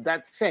associate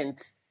that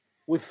scent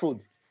with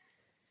food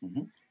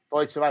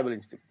for its survival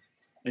instinct.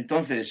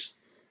 Entonces,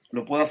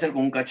 lo puedo hacer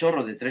con un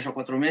cachorro de 3 o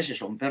 4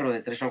 meses o un perro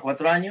de 3 o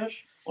 4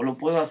 años, o lo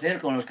puedo hacer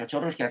con los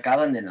cachorros que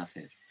acaban de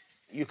nacer.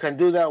 You can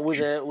do that with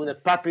a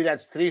puppy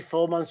that's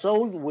 3-4 months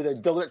old, with a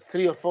dog that's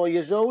 3 or 4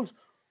 years old,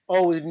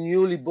 or with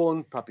newly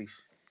born puppies.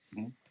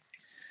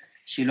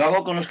 Si lo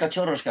hago con los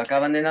cachorros que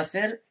acaban de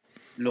nacer,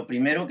 lo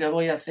primero que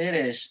voy a hacer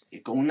es,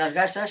 con unas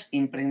gasas,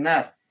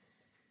 impregnar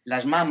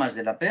las mamas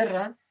de la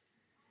perra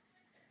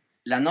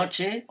la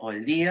noche o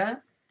el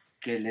día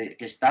que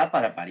está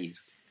para parir.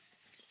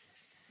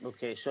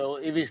 Okay, so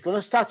if he's going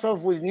to start off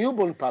with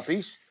newborn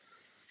puppies,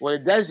 what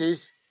it does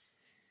is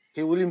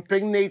he will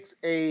impregnate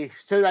a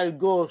sterile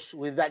gauze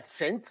with that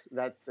scent,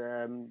 that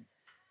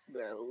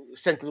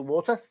scented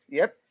water.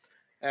 Yep.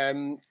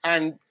 And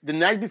the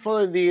night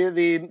before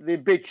the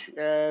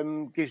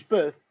bitch gives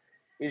birth,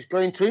 is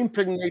going to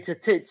impregnate her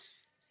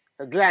tits,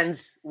 her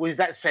glands, with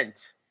that scent.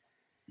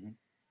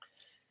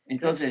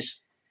 Entonces,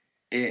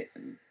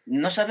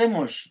 no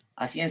sabemos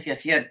a ciencia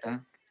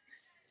cierta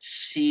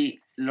si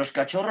los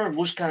cachorros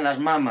buscan las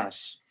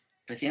mamas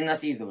recién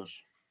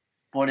nacidos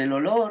por el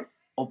olor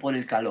o por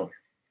el calor.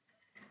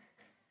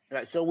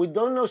 Right, so we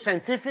don't know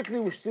scientifically,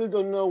 we still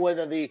don't know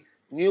whether the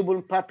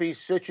newborn puppy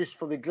searches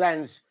for the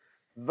glands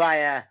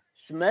via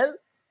smell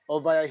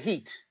or via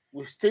heat.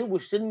 We're still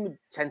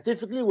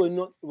scientifically, we're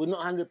not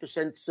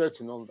 100%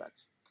 certain on that.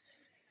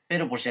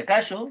 Pero por si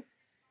acaso,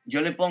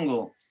 yo le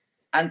pongo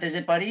antes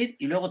de parir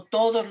y luego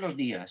todos los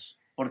días,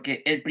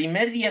 porque el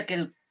primer día que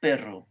el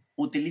perro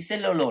utilice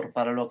el olor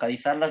para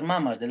localizar las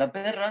mamas de la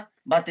perra,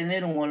 va a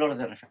tener un olor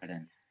de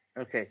referencia.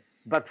 Okay,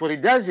 but what he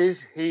does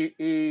is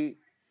he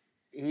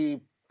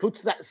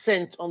puts that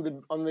scent on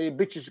the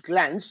bitch's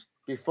glands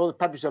before the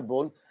puppies are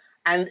born,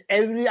 and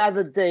every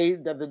other day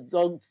that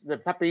the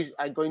puppies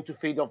are going to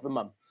feed off the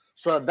mum.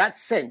 So that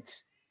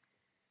scent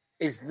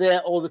is there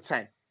all the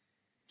time.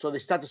 So they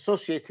start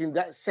associating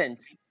that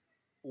scent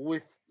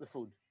with the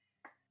food.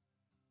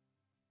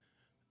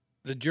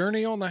 The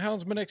Journey on the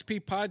Houndsman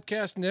XP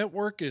Podcast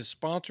Network is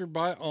sponsored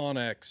by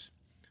onX.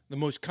 The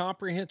most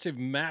comprehensive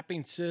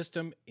mapping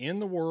system in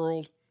the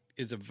world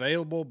is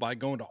available by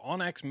going to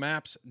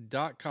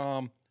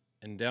onxmaps.com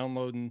and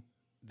downloading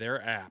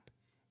their app.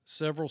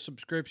 Several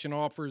subscription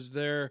offers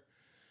there.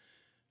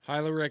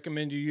 Highly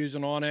recommend you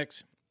using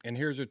onX. And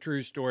here's a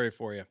true story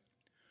for you.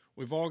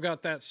 We've all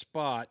got that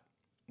spot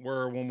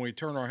where when we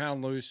turn our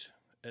hound loose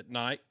at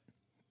night,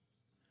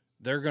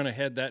 they're going to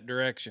head that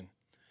direction.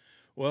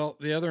 Well,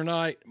 the other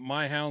night,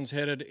 my hounds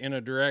headed in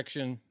a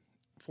direction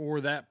for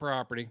that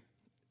property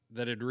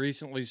that had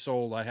recently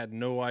sold. I had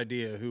no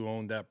idea who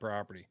owned that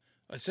property.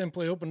 I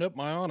simply opened up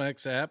my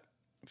onX app,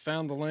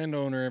 found the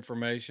landowner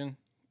information,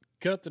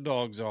 cut the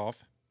dogs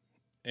off,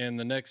 and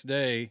the next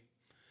day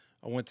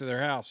I went to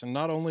their house. And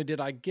not only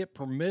did I get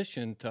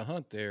permission to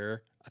hunt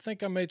there, I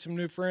think I made some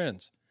new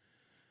friends.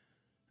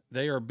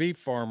 They are beef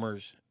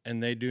farmers,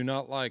 and they do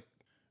not like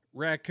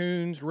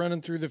raccoons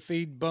running through the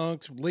feed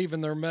bunks,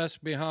 leaving their mess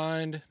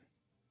behind.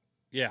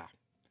 Yeah.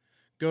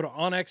 Go to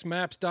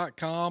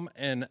onxmaps.com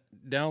and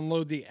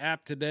download the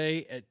app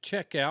today. At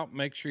checkout,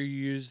 make sure you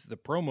use the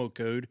promo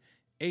code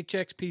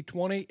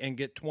HXP20 and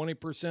get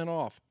 20%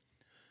 off.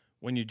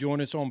 When you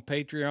join us on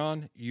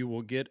Patreon, you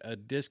will get a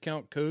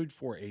discount code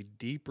for a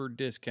deeper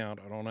discount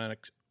on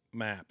onX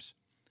Maps.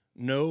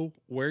 Know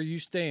where you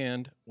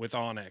stand with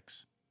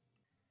onX.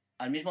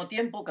 Al mismo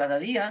tiempo, cada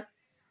día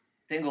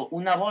tengo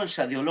una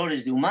bolsa de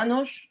olores de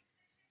humanos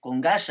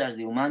con gasas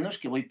de humanos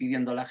que voy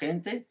pidiendo a la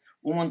gente,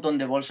 un montón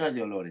de bolsas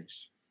de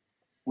olores,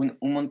 un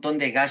montón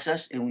de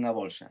gasas en una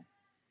bolsa.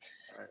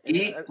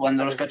 Y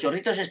cuando los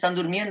cachorritos están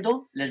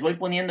durmiendo, les voy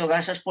poniendo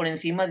gasas por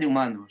encima de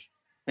humanos.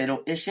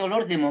 Pero ese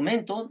olor de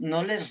momento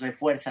no les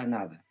refuerza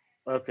nada.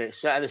 Okay,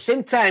 so at the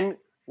same time,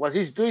 while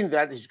he's doing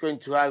that, he's going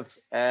to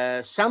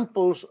have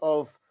samples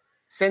of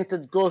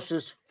scented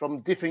gauzes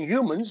from different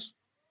humans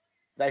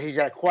that he's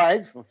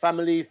acquired from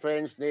family,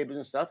 friends, neighbors,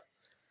 and stuff.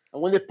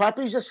 And when the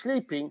puppies are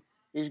sleeping,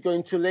 he's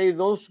going to lay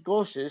those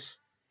gauzes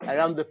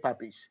around the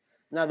puppies.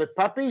 Now, the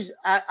puppies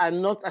are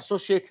not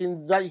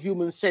associating that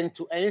human scent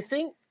to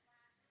anything,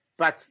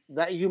 but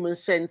that human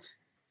scent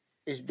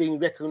is being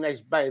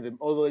recognized by them,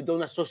 although they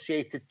don't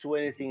associate it to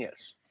anything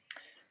else.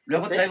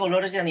 Luego Okay. traigo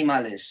olores de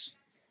animales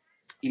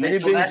y Then meto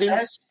he brings in-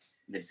 gasas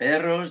de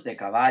perros, de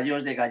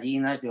caballos, de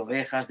gallinas, de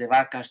ovejas, de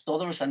vacas,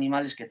 todos los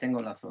animales que tengo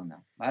en la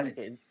zona, ¿vale?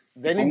 Okay.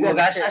 Y Then he pongo does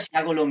the gasas y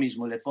hago lo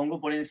mismo, le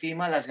pongo por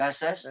encima las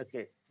gasas,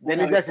 Okay. Then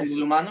una he vez does pongo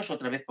de humanos,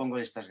 otra vez pongo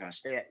estas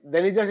gasas.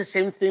 Then he does the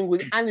same thing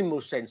with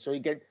animal scent. So you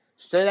get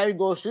sterile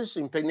gauzes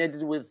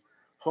impregnated with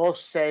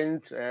horse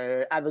scent,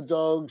 other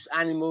dogs,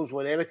 animals,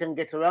 whatever can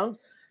get around,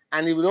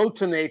 and he will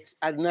alternate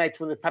at night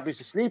when the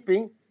puppies are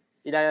sleeping.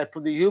 He'd either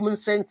put the human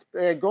scent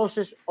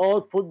gauzes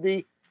or put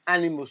the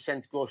animal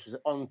scent gauzes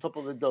on top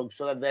of the dog,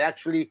 so that they're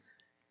actually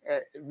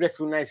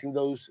recognizing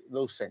those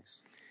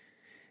scents.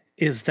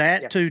 Is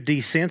that to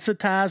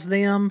desensitize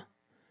them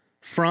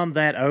from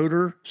that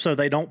odor so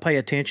they don't pay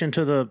attention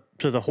to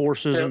the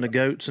horses and the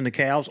goats and the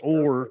cows,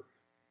 or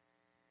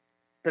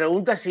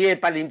Pregunta si es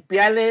para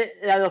limpiarle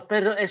a los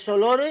perros esos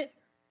olores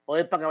o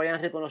es para que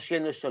vayan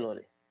reconociendo esos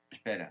olores.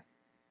 Espera.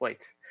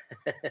 Wait.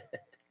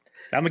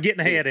 I'm getting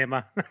ahead, am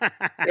I?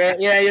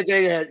 Yeah, you're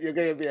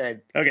getting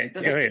ahead. Okay,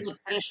 Entonces go ahead. tengo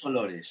 3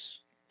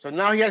 olores. So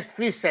now he has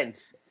 3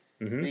 scents: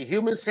 the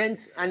human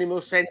scent, animal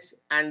scent,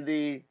 and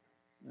the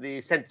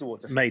scented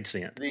water. Made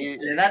sense.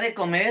 Le da de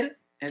comer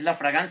es la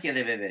fragancia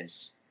de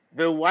bebés.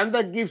 The one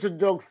that gives the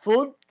dog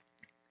food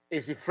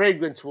is the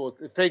fragrance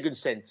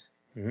scent.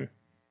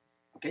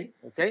 ¿Ok?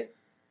 Okay.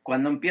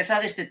 Cuando empieza a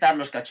destetar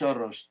los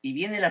cachorros y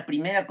viene la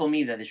primera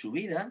comida de su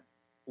vida,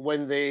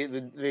 When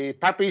the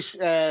puppies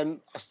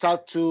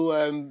start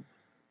to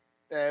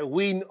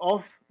wean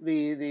off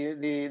the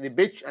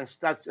bitch and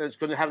start, it's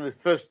going to have the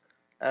first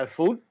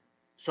food,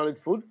 solid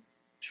food.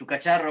 su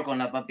cacharro con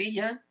la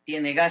papilla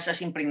tiene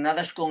gasas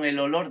impregnadas con el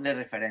olor de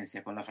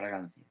referencia, con la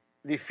fragancia.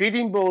 The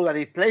feeding bowl that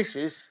he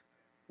places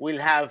will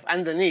have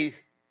underneath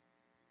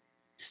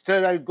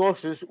sterile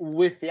gauzes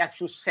with the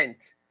actual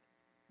scent,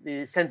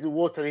 the scented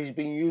water he's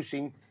been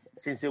using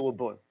since they were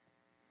born.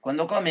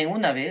 Cuando comen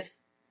una vez,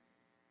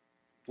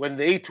 When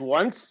they eat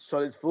once,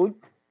 solid food,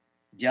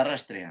 ya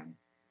rastrean.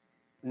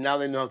 now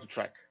they know how to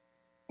track.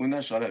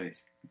 Una sola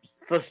vez.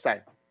 First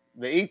time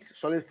they eat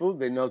solid food,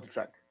 they know how to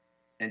track.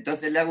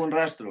 Entonces le hago un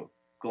rastro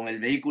con el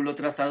vehículo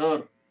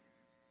trazador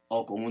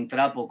o con un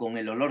trapo con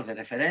el olor de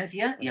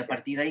referencia y a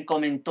partir de ahí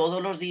comen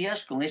todos los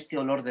días con este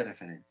olor de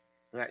referencia.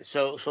 Right.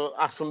 So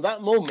as from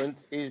that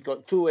moment, he's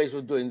got 2 ways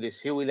of doing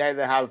this. He will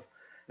either have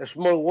a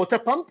small water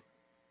pump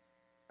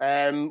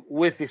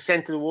with the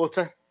scented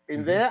water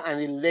in there, and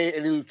he'll lay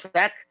a little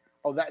track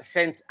of that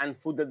scent and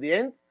food at the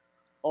end.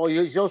 Or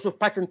he's also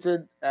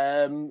patented.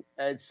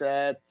 It's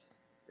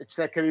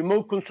like a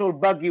remote control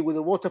buggy with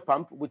a water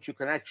pump, which you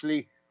can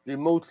actually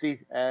remotely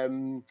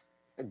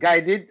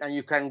guide it, and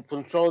you can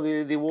control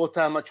the water,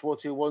 how much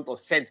water you want, or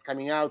scent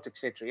coming out,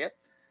 etc. Yeah,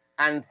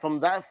 and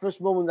from that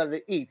first moment that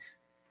they eat,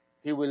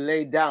 he will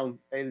lay down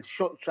a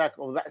short track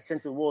of that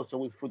scented water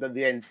with food at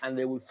the end, and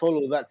they will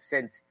follow that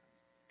scent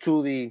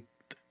to the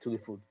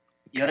food.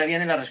 Y ahora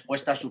viene la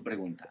respuesta a su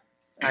pregunta.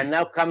 And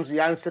now comes the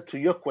answer to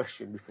your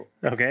question before.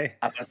 Okay.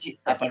 A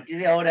partir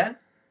de ahora,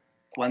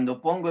 cuando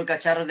pongo el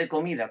cacharro de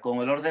comida con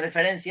olor de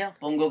referencia,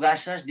 pongo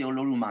gasas de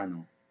olor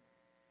humano.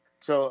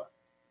 So,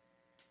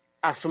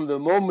 as from the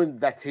moment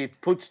that he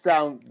puts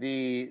down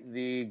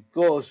the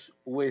gauze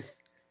with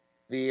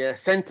the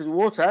scented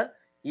water,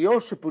 he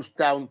also puts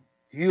down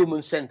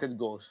human scented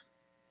gauze.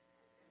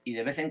 Y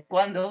de vez en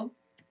cuando,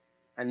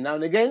 And now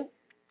and again,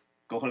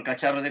 cojo el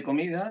cacharro de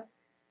comida,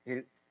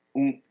 he,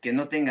 que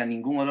no tenga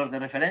ningún olor de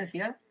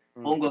referencia,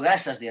 pongo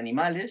gasas de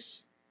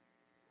animales,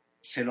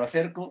 se lo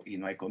acerco y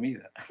no hay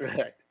comida.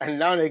 right. And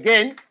now and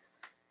again,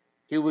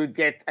 he will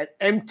get an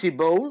empty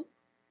bowl,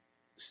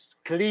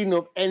 clean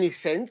of any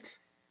scent,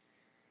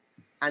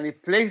 and he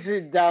places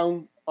it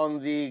down on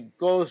the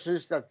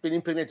gauzes that have been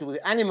impregnated with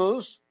the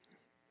animals,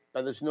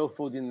 but there's no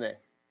food in there.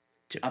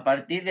 A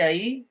partir de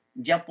ahí,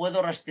 ya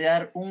puedo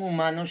rastrear un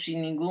humano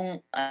sin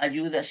ninguna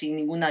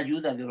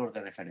ayuda de olor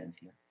de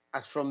referencia.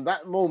 As from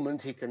that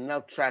moment, he can now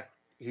track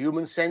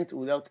human scent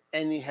without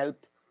any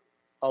help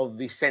of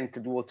the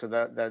scented water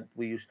that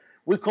we use.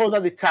 We call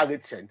that the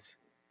target scent.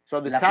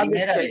 So the La target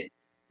primera scent. vez.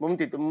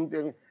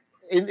 Momentito.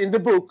 In the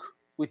book,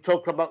 we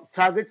talk about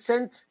target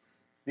scent.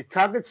 The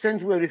target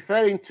scent we're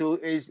referring to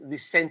is the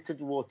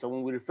scented water.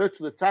 When we refer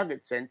to the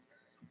target scent,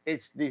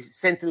 it's the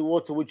scented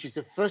water, which is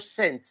the first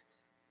scent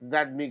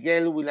that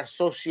Miguel will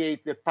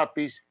associate the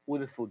puppies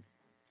with the food.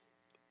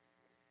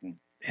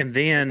 And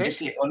then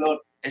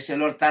Ese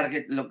olor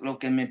target lo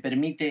que me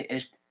permite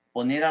es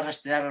poner a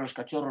rastrear a los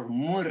cachorros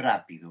muy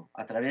rápido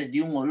a través de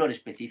un olor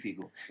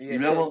específico. Yes, y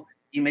luego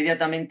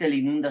inmediatamente le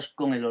inundas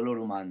con el olor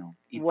humano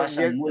y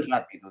pasan muy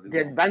rápido.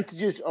 The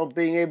advantages of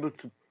being able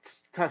to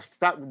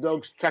start the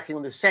dogs tracking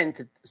on the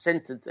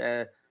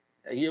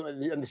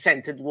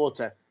scented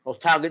water or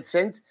target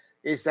scent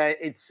is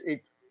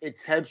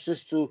it helps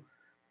us to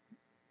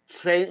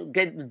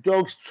get the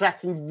dogs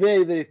tracking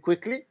very, very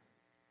quickly,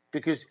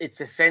 because it's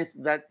a scent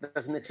that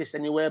doesn't exist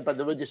anywhere but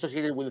they're already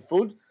associated with the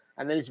food,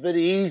 and then it's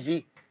very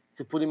easy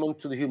to put him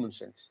onto the human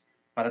scent.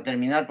 Para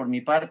terminar, por mi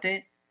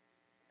parte,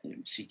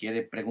 si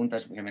quiere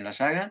preguntas que me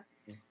las haga.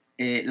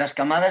 Las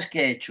camadas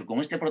que he hecho con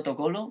este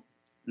protocolo,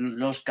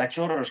 los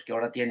cachorros que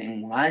ahora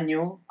tienen 1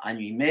 año,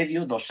 año y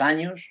medio, 2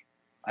 años,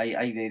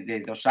 hay de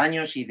 2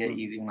 años y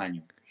de 1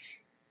 año,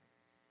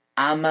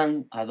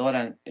 aman,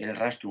 adoran el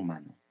rastro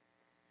humano.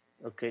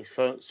 Okay,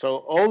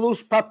 so all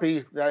those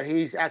puppies that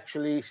he's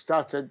actually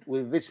started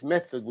with this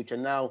method, which are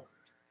now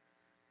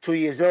 2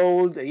 years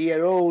old, a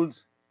year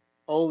old,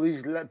 all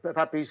these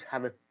puppies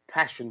have a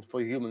passion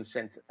for human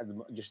scent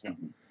just now.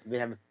 They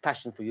have a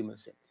passion for human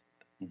scent.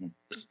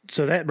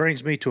 So that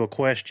brings me to a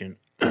question.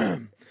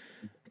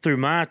 Through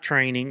my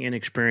training and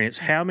experience,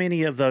 how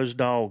many of those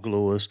dogs,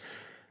 Lewis,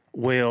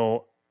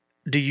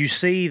 do you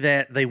see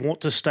that they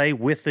want to stay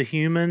with the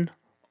human,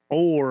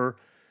 or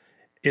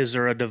is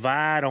there a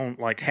divide on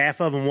like half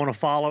of them want to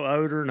follow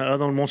odor and the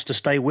other one wants to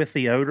stay with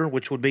the odor,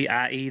 which would be,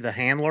 i.e., the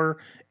handler?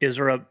 Is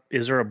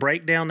there a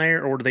breakdown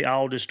there, or do they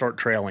all just start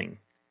trailing?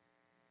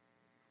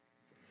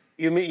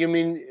 You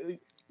mean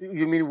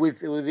with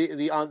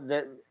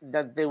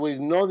that they will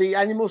know the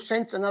animal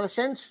sense, another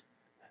sense?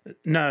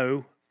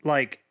 No,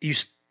 like you.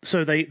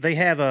 So they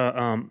have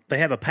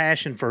a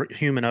passion for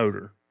human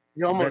odor.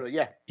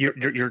 Yeah.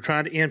 You're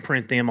trying to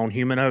imprint them on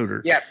human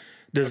odor. Yeah.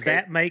 Does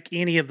that make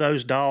any of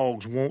those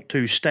dogs want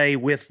to stay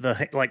with the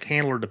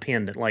handler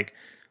dependent? Like,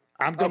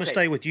 I'm going to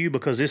stay with you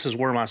because this is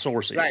where my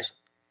source is. Right.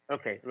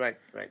 Okay.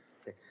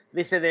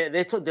 Dice de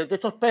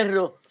estos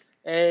perros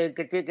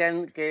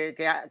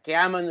que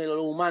aman de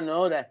lo humano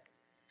ahora.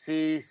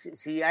 Si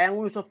hay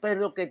algunos de esos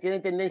perros que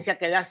tienen tendencia a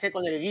quedarse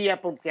con el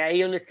guía porque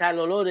ahí es donde está el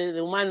olor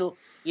de humano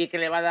y es que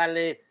le va a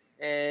darle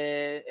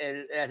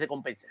la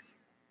recompensa.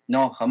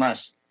 No,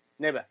 jamás.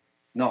 Never.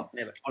 No,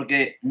 never.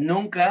 Porque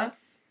nunca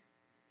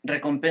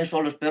recompenso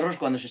a los perros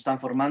cuando se están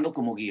formando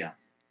como guía.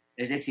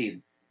 Es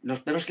decir,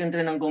 los perros que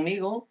entrenan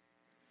conmigo,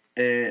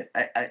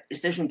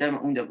 este es un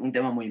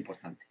tema muy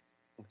importante.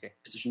 Okay.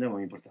 Este es un tema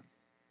muy importante.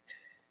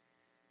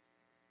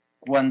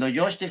 Cuando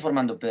yo estoy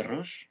formando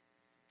perros,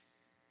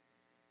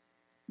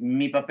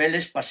 mi papel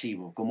es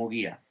pasivo, como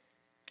guía.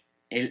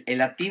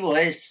 El activo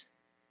es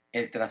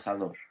el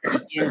trazador. Y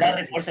quien da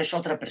refuerzo es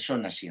otra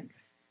persona siempre.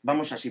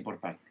 Vamos así por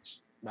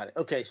partes. Vale,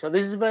 okay, so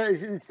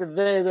it's a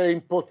very, very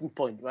important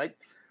point, right?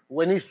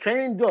 When he's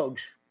training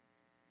dogs,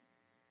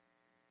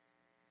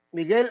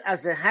 Miguel,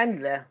 as a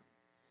handler,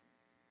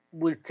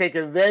 will take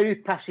a very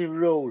passive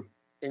role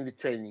in the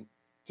training.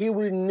 He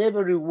will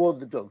never reward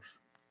the dogs.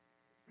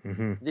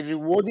 Mm-hmm. The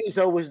rewarding is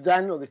always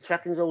done, or the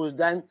tracking is always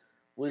done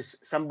with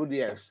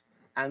somebody else.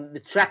 And the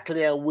track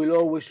layer will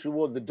always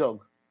reward the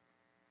dog.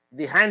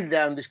 The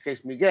handler, in this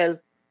case Miguel,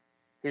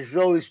 his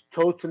role is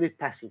totally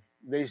passive.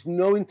 There is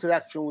no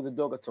interaction with the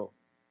dog at all.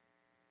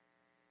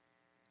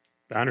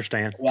 I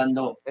understand.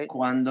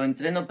 Cuando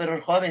entreno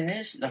perros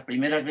jóvenes, las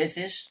primeras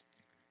veces,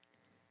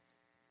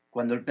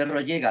 cuando el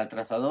perro llega al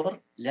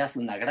trazador, le hace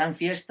una gran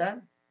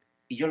fiesta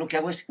y yo lo que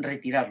hago es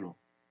retirarlo.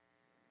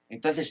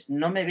 Entonces,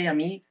 no me ve a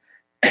mí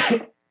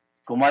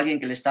como alguien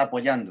que le está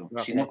apoyando,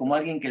 sino como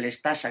alguien que le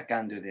está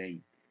sacando de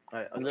ahí.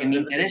 Porque mi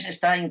interés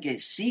está en que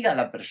siga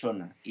la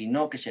persona y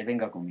no que se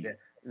venga conmigo.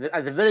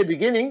 At the very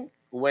beginning,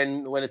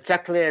 when a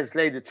track layer has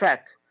laid the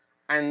track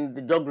and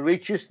the dog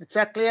reaches the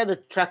track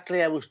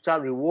layer will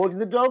start rewarding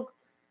the dog.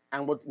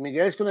 And what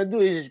Miguel is going to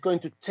do is he's going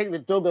to take the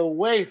dog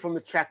away from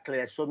the track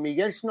layer. So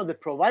Miguel is not the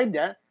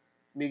provider.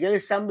 Miguel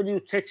is somebody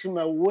who takes him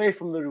away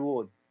from the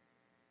reward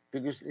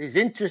because his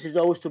interest is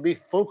always to be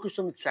focused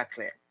on the track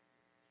layer.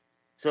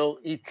 So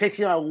he takes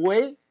him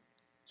away.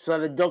 So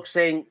the dog's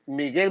saying,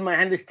 Miguel, my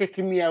hand is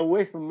taking me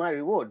away from my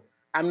reward.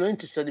 I'm not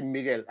interested in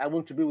Miguel. I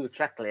want to be with the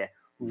track layer,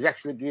 who's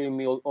actually giving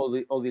me all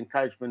the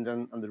encouragement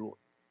and the reward.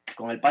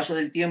 Con el paso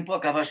del tiempo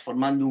acabas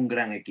formando un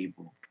gran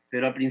equipo.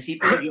 Pero al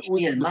principio yo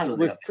soy el malo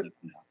de la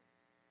película.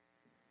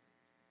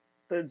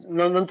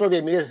 No entro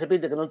bien, Miguel,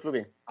 repite que no entro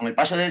bien. Con el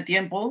paso del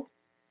tiempo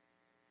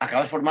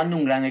acabas formando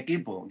un gran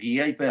equipo,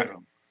 guía y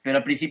perro. Pero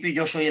al principio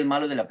yo soy el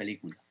malo de la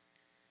película.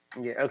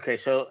 Yeah, okay,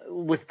 so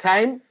with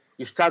time,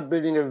 you start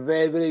building a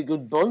very, very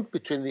good bond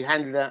between the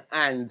handler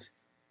and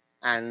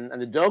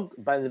the dog.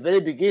 By the very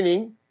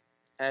beginning,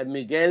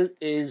 Miguel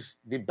is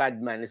the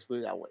bad man, let's put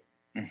it that way,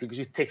 because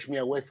he takes me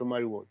away from my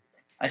reward.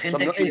 Hay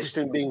gente so I'm not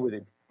interested in being with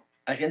him.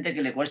 Hay gente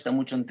que le cuesta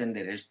mucho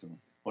entender esto,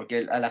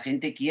 porque a la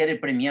gente quiere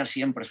premiar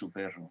siempre a su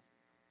perro.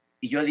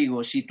 Y yo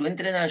digo, si tú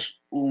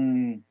entrenas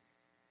un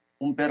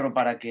perro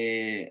para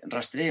que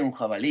rastree un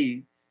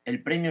jabalí,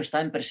 el premio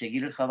está en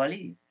perseguir el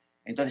jabalí.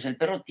 Entonces el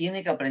perro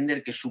tiene que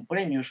aprender que su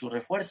premio, su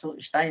refuerzo,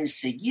 está en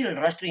seguir el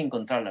rastro y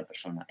encontrar a la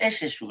persona.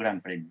 Ese es su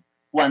gran premio.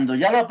 Cuando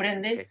ya lo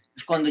aprende,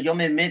 es cuando yo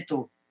me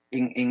meto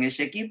en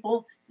ese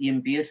equipo y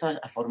empiezo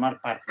a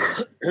formar parte.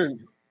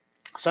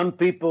 Some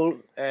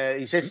people,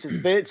 he says,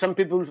 some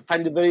people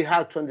find it very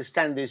hard to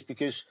understand this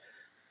because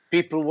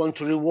people want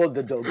to reward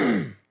the dogs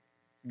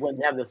when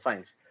they have the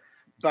fines.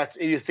 But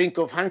if you think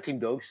of hunting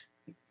dogs,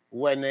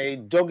 when a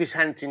dog is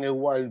hunting a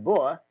wild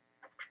boar,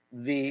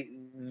 the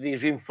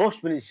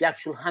reinforcement is the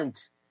actual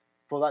hunt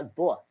for that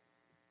boar,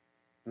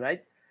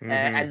 right? Mm-hmm.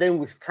 And then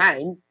with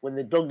time, when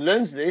the dog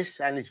learns this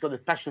and he's got a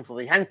passion for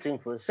the hunting,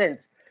 for the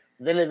scent,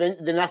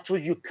 Then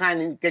afterwards you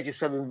can get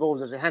yourself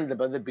involved as a handler.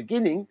 But at the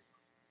beginning,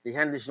 the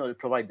handler is not the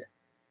provider.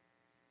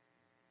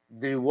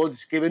 The reward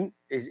is given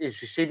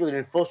is received, and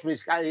enforcement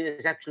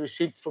is actually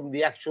received from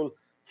the actual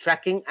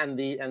tracking and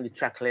the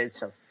track layer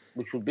itself,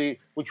 which will be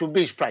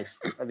his price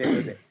at the end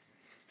of the day.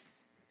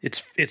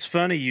 It's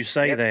funny you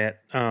say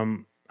that.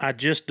 I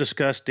just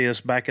discussed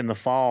this back in the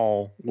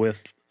fall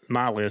with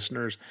my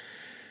listeners.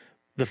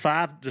 The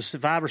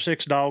five or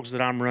six dogs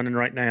that I'm running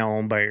right now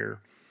on bear.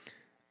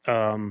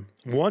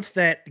 Once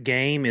that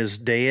game is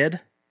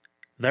dead,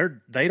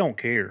 they don't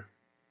care.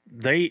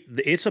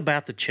 It's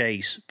about the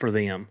chase for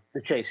them.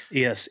 The chase.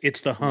 Yes,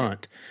 it's the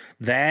hunt.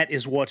 That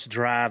is what's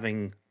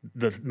driving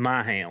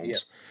my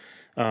hounds.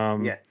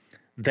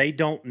 They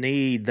don't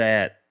need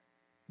that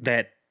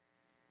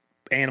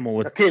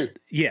animal. A kill.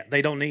 Yeah,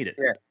 they don't need it.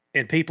 Yeah.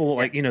 And people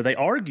they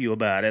argue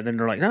about it, and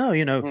they're like, no,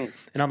 and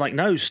I'm like,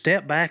 no,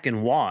 step back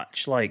and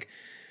watch. Like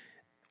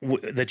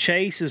the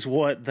chase is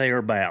what they're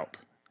about,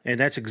 and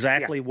that's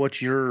exactly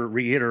what you're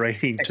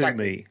reiterating to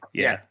me.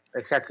 Yeah.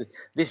 Exactly.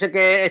 Dice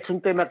que es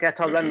un tema que ha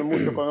estado hablando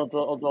mucho con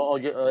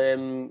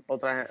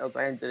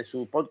otra gente de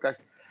su podcast.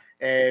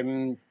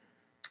 Él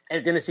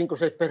tiene 5 o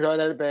 6 perros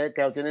ahora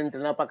que lo tienen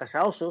entrenado para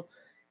cazar oso,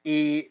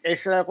 y él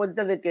se da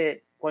cuenta de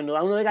que cuando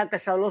a uno llega a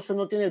cazar el oso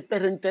no tiene el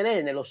perro interés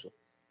en el oso.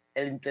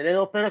 El interés de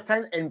los perros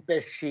está en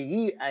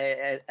perseguir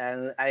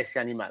a ese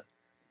animal.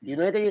 Y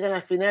una vez que llegan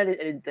al final,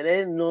 el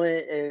interés no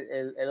es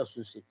el oso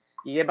en sí.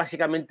 Y es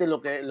básicamente lo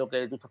que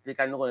tú estás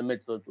explicando con el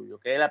método tuyo,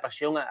 que es la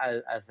pasión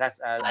al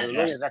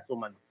rastro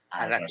humano.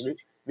 Al rastro.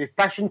 The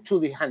passion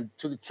to the hand,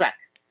 to the track.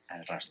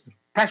 Al rastro.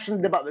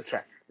 Passion about the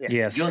track. Yeah.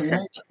 Yes. Yo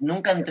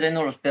nunca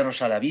entreno los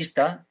perros a la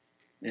vista,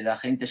 de la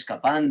gente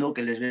escapando,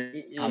 que les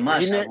ve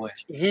jamás hago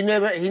eso. He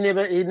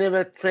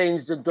never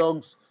trains the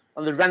dogs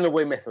on the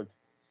runaway method.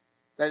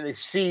 That they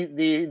see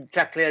the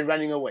track layer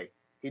running away.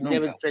 He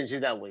never trains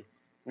it that way.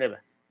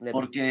 Never.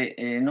 Porque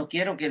no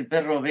quiero que el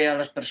perro vea a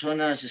las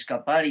personas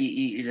escapar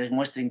y les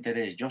muestre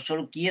interés. Yo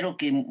solo quiero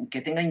que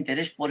tenga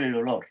interés por el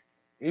olor.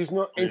 He's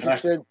not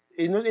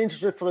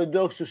interested for the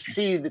dogs to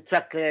see the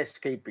track layer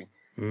escaping.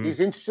 He's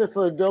interested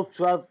for the dog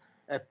to have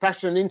a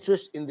passion and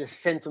interest in the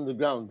scent on the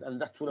ground,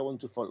 and that's what I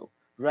want to follow,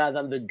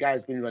 rather than the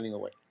guy's been running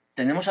away.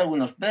 Tenemos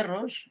algunos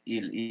perros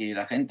y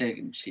la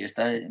gente, si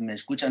me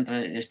escucha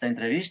esta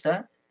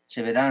entrevista,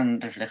 se verán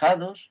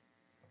reflejados,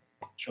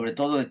 sobre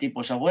todo de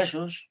tipo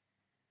sabuesos,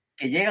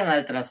 que llegan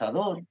al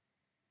trazador,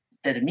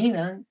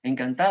 terminan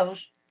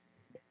encantados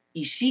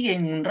y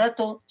siguen un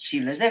rato, si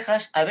les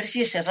dejas, a ver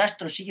si ese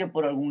rastro sigue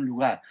por algún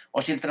lugar.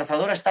 O si el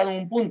trazador ha estado en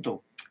un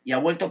punto y ha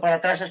vuelto para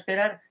atrás a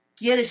esperar,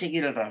 quiere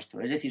seguir el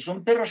rastro. Es decir,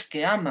 son perros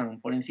que aman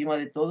por encima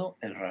de todo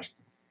el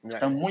rastro.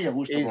 Están muy a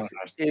gusto con el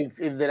rastro.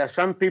 If there are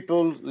some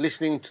people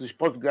listening to this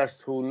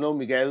podcast who know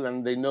Miguel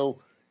and they know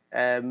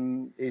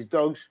his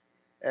dogs,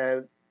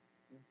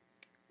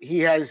 he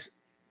has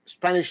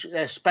Spanish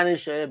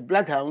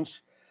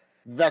bloodhounds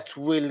that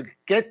will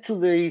get to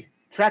the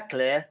track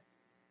layer,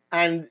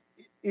 and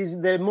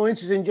they're more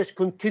interested in just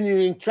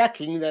continuing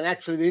tracking than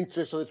actually the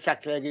interest of the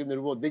track layer giving the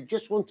reward. They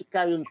just want to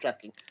carry on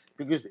tracking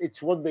because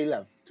it's what they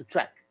love, to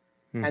track.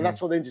 And that's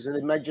what they're interested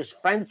in. They might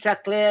just find the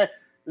track layer,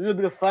 a little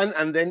bit of fun,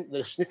 and then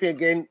the sniffing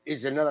again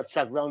is another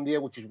track round here,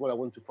 which is what I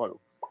want to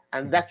follow.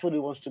 And that's what he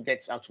wants to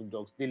get out of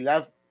dogs. The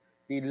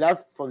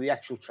love for the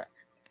actual track.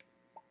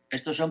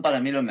 Estos son para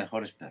mí los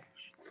mejores perros.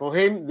 For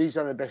him, these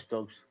are the best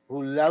dogs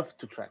who love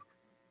to track.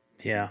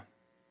 Yeah.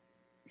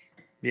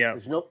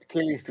 There's no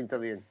killing instinct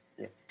at the end.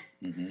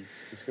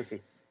 It's good to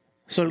see.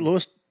 So,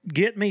 Louis,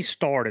 get me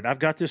started. I've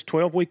got this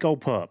 12-week-old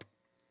pup,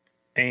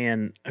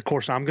 and of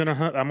course, I'm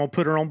gonna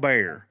put her on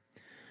bear.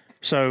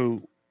 So,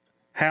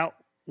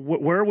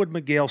 where would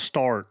Miguel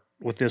start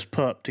with this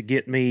pup to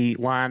get me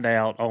lined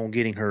out on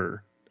getting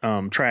her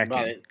tracking?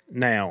 Right.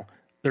 Now,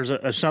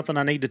 there's something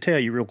I need to tell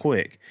you real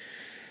quick.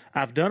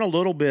 I've done a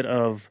little bit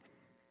of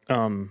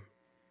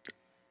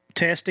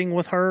testing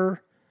with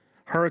her.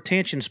 Her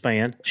attention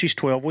span, she's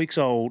 12 weeks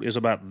old, is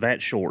about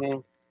that short.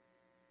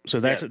 So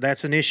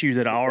that's an issue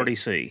that I already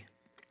see.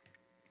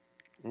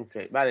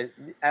 Okay, vale.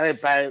 A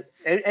ver,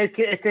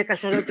 este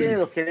caso no tiene,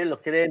 los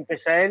quiere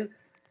empezar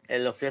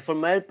los quiere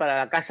formar para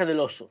la casa del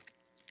oso.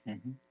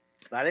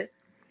 ¿Vale?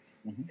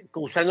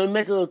 Usando el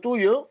método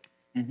tuyo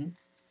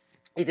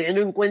y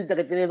teniendo en cuenta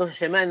que tiene 12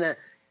 semanas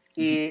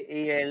y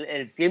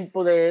el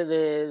tiempo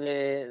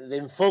de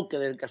enfoque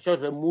del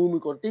cachorro es muy, muy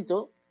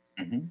cortito,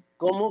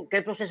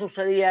 ¿qué proceso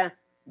usaría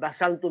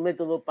basado en tu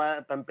método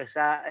para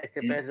empezar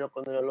este perro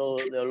con el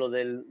olor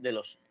del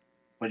oso?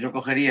 Pues yo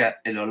cogería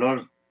el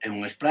olor en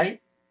un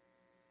spray,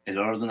 el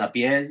olor de una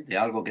piel, de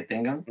algo que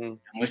tengan, en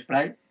un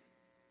spray,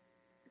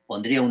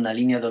 pondría una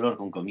línea de olor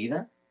con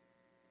comida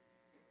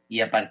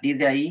y a partir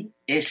de ahí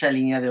esa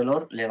línea de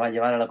olor le va a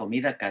llevar a la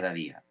comida cada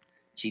día.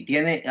 Si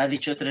tiene, ¿has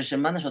dicho 3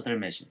 semanas o 3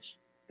 meses?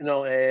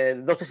 No,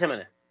 12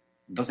 semanas.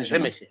 12 3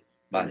 semanas. meses.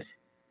 Vale.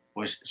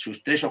 Pues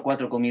sus 3 o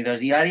 4 comidas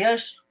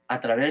diarias a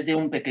través de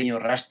un pequeño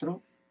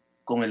rastro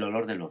con el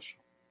olor del oso.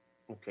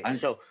 Okay. ¿Vale?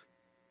 So,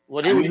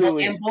 al mismo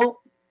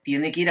tiempo,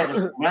 tiene que ir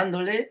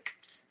acostumbrándole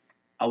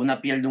a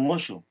una piel de un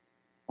oso.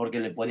 porque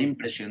le puede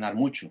impresionar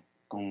mucho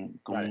con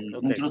Vale,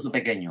 un trozo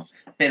pequeño.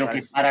 Pero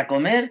que para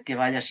comer, que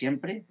vaya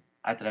siempre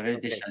a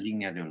través de esa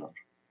línea de olor.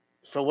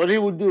 So what he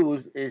would do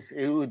is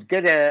he would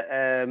get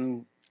a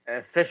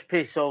fresh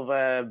piece of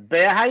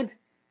bear hide,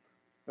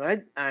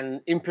 right,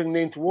 and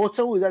impregnate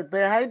water with that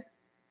bear hide.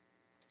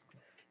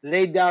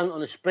 Lay down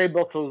on a spray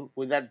bottle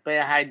with that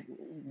bear hide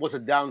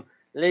watered down.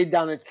 Lay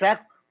down a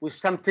track with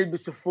some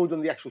tidbits of food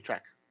on the actual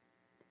track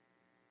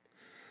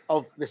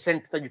of the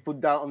scent that you put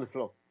down on the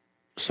floor.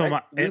 So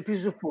right? Little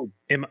pieces of food.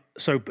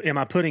 Am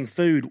I putting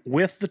food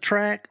with the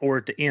track or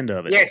at the end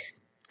of it? Yes.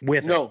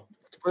 With no.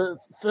 it.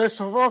 First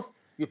of all,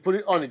 you put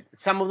it on it.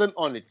 Some of them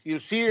on it. You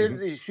see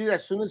it. You see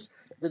as soon as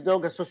the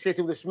dog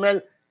associated with the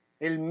smell,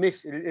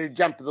 he'll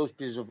jump those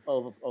pieces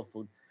of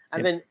food.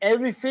 And then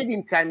every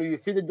feeding time, you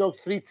feed the dog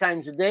 3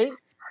 times a day.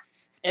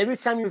 Every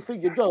time you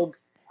feed your dog,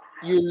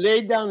 you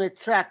lay down a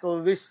track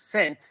of this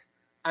scent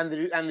and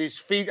this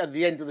feed at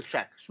the end of the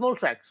track. Small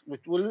tracks.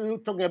 We're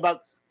talking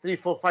about 3,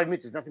 4, 5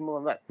 meters, nothing more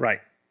than that. Right.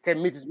 10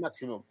 meters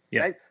maximum.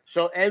 Yeah. Right.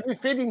 So every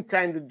feeding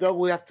time, the dog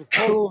will have to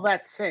follow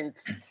that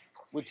scent,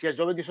 which he has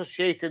already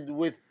associated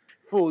with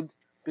food,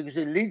 because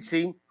it leads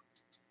him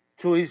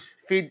to his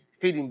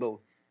feeding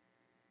bowl.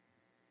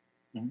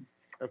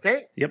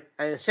 Okay. Yep.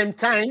 And at the same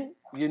time,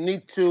 you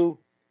need to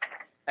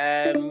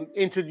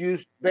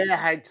introduce bear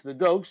hide to the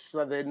dogs so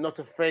that they're not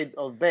afraid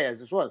of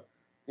bears as well.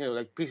 You know,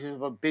 like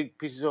big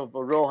pieces of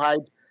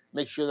rawhide.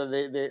 Make sure that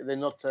they're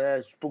not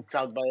spooked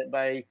out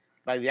by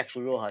the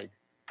actual rawhide.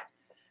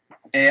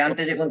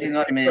 Antes de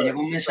continuar, me llegó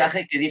un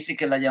mensaje que dice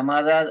que la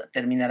llamada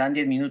terminará en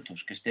 10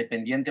 minutos, que esté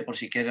pendiente por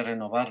si quiere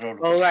renovarlo.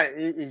 All right,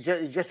 you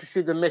just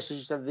received a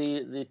message that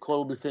the call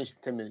will be finished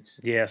in 10 minutes.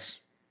 Yes.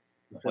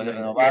 Puede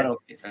renovar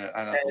o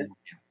haga como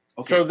quiera.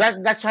 Okay. So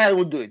that's how I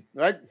would do it,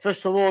 right?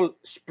 First of all,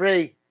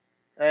 spray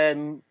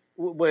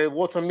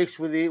water mixed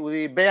with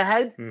the bear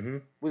hide,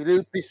 with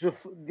little pieces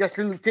of just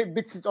little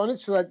tidbits on it,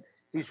 so that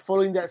he's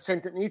following that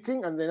scent and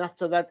eating. And then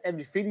after that,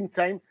 every feeding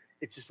time,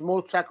 it's a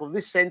small track of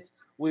this scent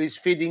with his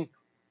feeding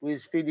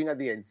at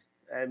the end.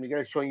 Miguel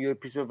is showing you a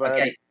piece of.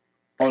 Okay.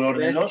 Olor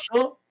de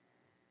oso,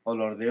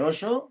 olor de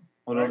oso,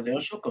 olor de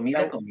oso,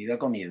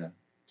 comida.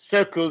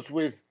 Circles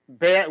with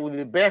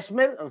the bear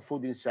smell and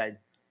food inside.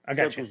 I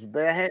got Circles,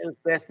 bear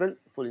smell,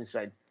 food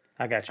inside.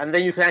 I got you. And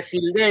then you can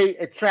actually lay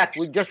a track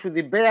with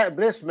the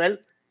bear smell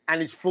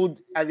and its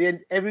food at the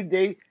end every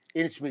day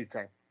in its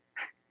mealtime.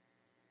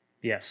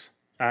 Yes.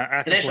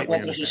 I 3 o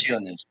 4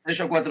 sesiones.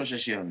 3 o 4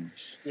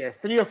 sesiones. Yeah,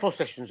 3 or 4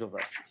 sessions of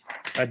that.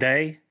 A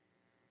day?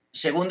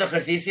 Segundo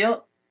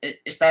ejercicio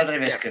está al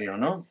revés, creo,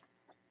 ¿no?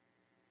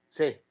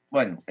 Sí.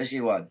 Bueno, es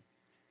igual.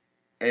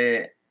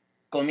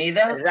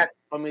 Comida.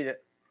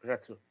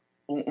 Exacto.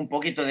 Un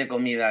poquito de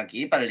comida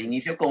aquí para el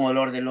inicio con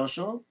olor del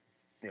oso.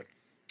 Yeah.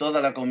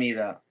 Toda la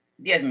comida.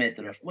 10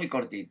 metros, muy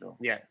cortito.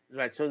 Yeah,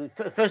 right. So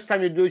the first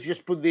time you do is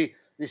just put the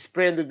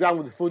spray on the ground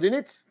with the food in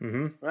it,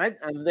 right?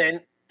 And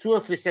then 2 or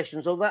 3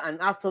 sessions of that.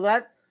 And after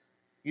that,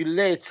 you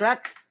lay a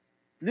track,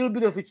 a little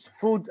bit of its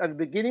food at the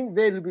beginning,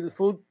 then a little bit of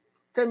food,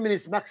 10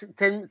 minutes,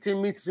 10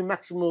 meters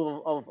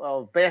maximum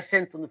of bear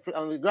scent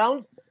on the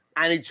ground,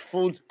 and its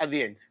food at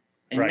the end.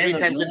 Right. 3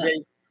 times a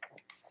day.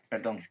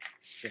 Perdón.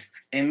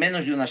 En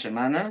menos de una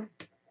semana.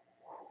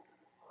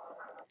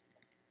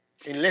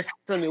 In less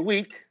than a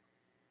week,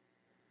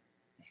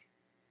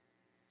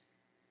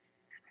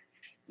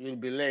 you'll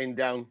be laying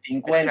down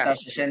 50,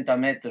 60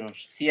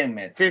 metros, 100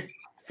 metros.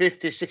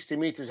 50, 60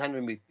 meters,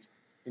 100 meters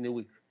in a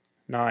week.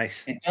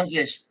 Nice.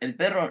 Entonces, el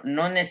perro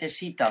no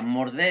necesita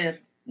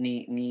morder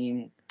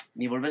ni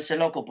volverse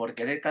loco por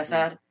querer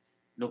cazar.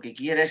 Lo que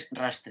quiere es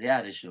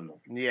rastrear ese olor.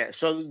 Yeah,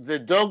 so the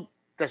dog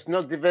does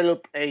not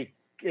develop a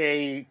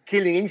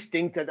killing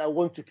instinct that I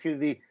want to kill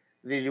the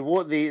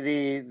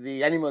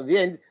animal at the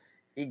end.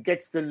 He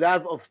gets the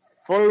love of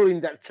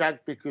following that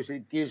track because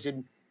it gives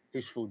him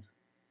his food.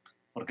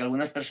 Porque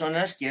algunas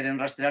personas quieren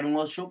rastrear un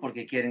oso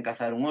porque quieren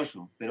cazar un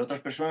oso, pero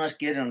otras personas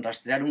quieren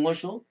rastrear un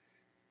oso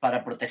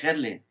para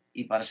protegerle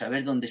y para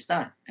saber dónde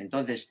está.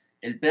 Entonces,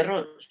 el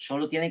perro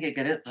solo tiene que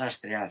querer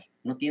rastrear,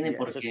 no tiene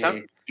por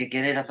qué que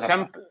querer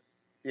atrapar.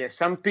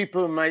 Some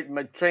people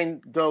might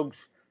train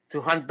dogs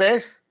to hunt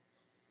bears.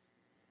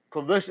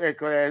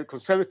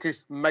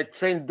 Conservatives might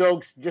train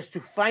dogs just to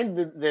find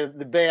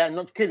the bear and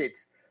not kill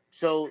it.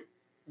 So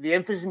the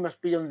emphasis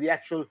must be on the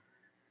actual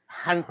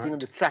hunting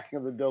and the tracking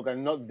of the dog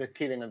and not the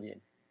killing at the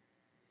end.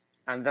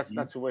 And that's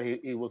the way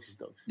he works his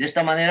dogs. De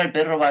esta manera el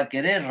perro va a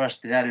querer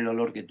rastrear el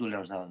olor que tú le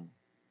has dado.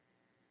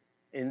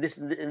 In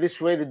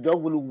this way, the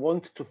dog will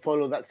want to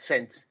follow that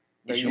scent.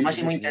 Y su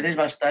máximo interés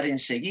va a estar en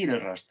seguir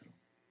el rastro.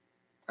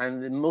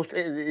 And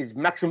his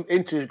maximum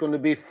interest is going to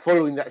be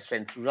following that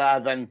scent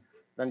rather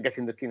than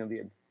getting the kill at the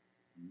end.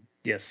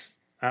 Yes,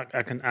 I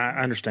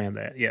understand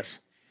that. Yes.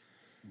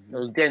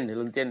 Lo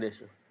entiende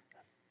eso.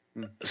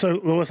 So,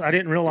 Louis, I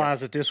didn't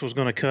realize that this was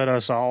going to cut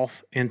us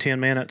off in 10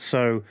 minutes.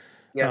 So,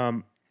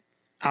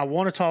 I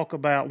want to talk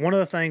about one of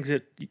the things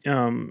that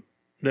when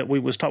we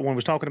was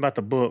talking about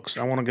the books.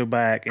 I want to go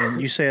back,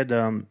 and you said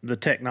the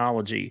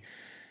technology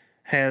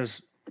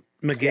has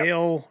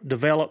Miguel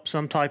develop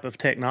some type of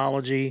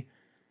technology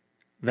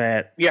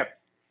that? Yeah.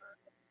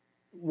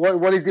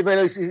 What it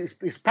develops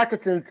is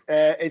patented.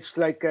 It's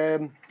like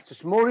it's a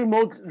small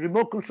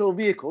remote control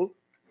vehicle,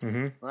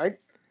 right?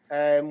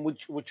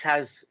 Which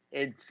has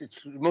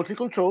it's remotely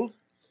controlled.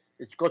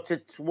 It's got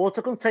its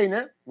water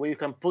container where you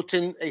can put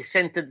in a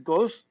scent that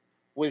goes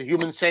with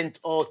human scent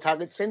or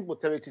target scent,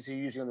 whatever it is you're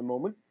using at the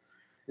moment.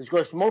 It's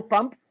got a small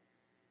pump,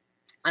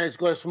 and it's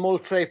got a small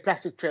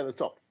plastic tray at the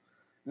top.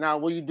 Now,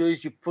 what you do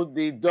is you put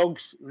the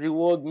dog's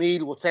reward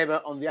meal,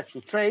 whatever, on the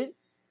actual tray.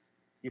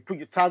 You put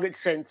your target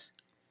scent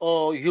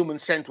or human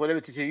scent, whatever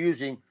it is you're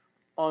using,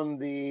 on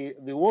the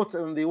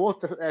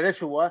water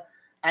reservoir,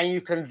 and you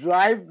can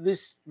drive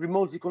this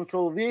remotely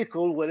controlled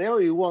vehicle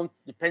wherever you want.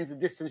 Depends the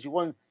distance you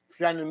want,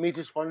 300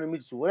 meters, 400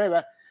 meters, or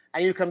whatever,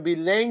 and you can be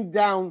laying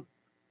down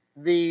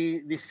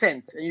the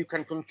scent, and you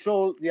can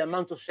control the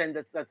amount of scent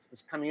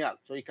that's coming out.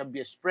 So it can be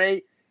a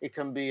spray, it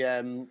can be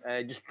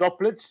just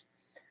droplets,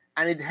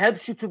 and it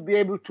helps you to be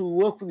able to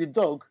work with your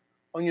dog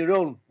on your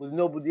own with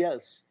nobody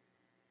else.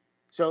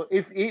 So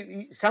if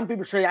some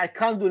people say, I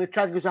can't do the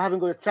track because I haven't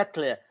got a track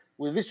clear.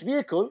 With this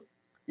vehicle,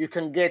 you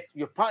can get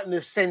your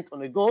partner's scent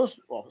on a ghost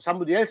or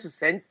somebody else's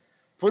scent,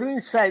 put it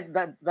inside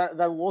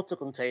that water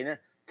container,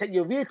 take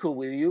your vehicle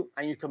with you,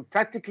 and you can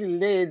practically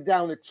lay it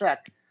down a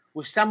track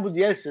with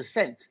somebody else's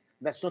scent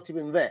that's not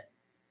even there.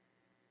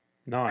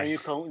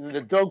 Nice. And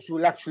the dogs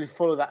will actually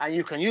follow that, and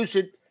you can use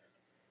it.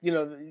 You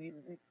know,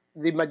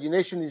 the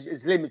imagination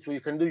is limited. What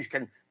you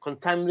can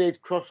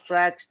contaminate cross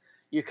tracks.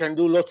 You can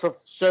do lots of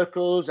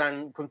circles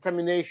and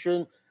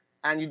contamination,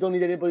 and you don't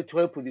need anybody to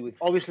help with you.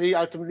 Obviously,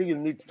 ultimately, you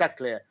need track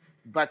clear,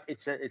 but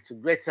it's a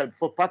great help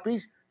for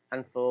puppies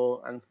and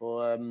for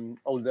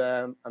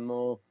older and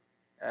more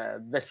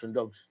veteran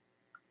dogs.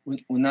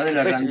 Una de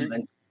las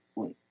grandes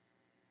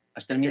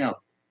 ¿Has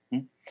terminado?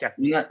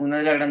 Yeah. Una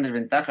de las grandes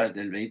ventajas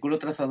del vehículo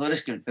trazador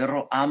es que el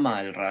perro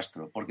ama el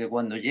rastro, porque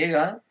cuando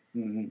llega,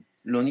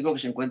 lo único que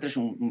se encuentra es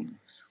un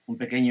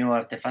pequeño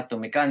artefacto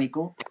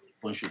mecánico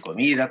con su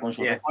comida, con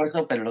su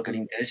refuerzo, pero lo que le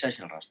interesa es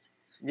el rastro.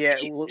 Yeah,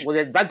 well,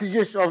 the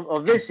advantages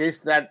of this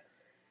is that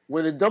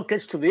when the dog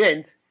gets to the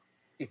end,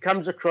 it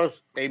comes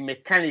across a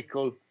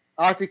mechanical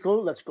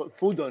article that's got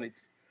food on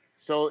it.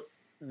 So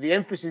the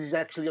emphasis is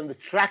actually on the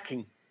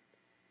tracking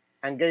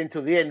and getting to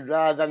the end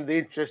rather than the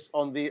interest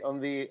on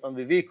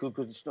the vehicle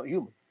because it's not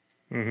human.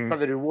 But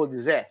the reward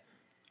is there.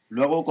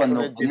 Luego,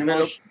 cuando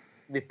develop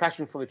the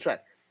passion for the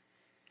track.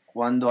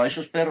 Cuando a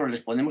esos perros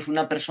les ponemos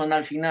una persona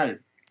al final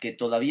que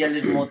todavía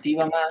les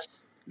motiva más,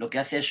 lo que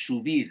hace es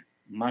subir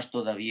más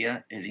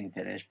todavía el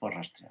interés por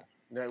rastrear.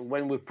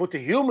 When we put a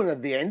human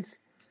at the end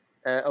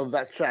of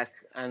that track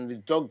and the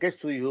dog gets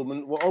to the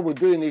human, all we're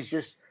doing is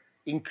just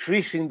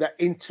increasing that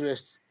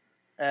interest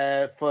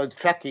for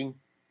tracking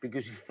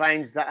because he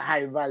finds that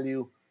high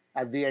value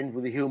at the end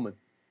with the human,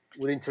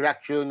 with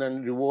interaction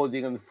and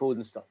rewarding and the food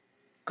and stuff.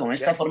 Con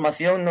esta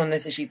formación no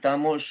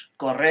necesitamos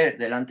correr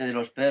delante de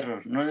los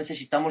perros, no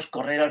necesitamos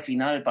correr al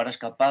final para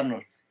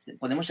escaparnos.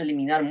 Podemos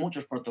eliminar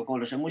muchos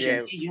protocolos. Es muy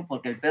sencillo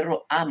porque el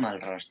perro ama el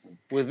rastro.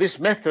 With this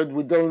method,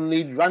 we don't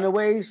need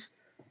runaways.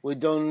 We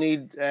don't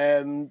need,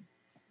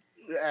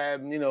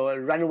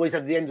 runaways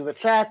at the end of the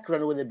track,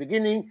 runaway at the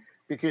beginning,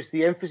 because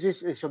the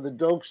emphasis is on the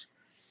dogs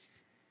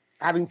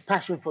having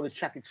passion for the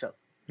track itself.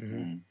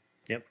 Mm-hmm.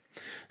 Yep.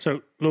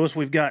 So, Lewis,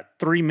 we've got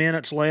 3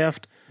 minutes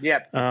left.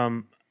 Yep.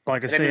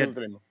 Like I said,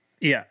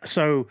 yeah.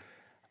 So,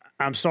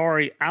 I'm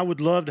sorry. I would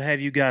love to have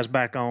you guys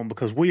back on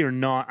because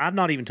I've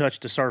not even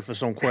touched the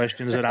surface on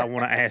questions that I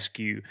want to ask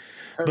you.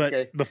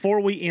 Okay. But before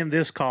we end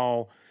this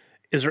call,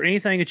 is there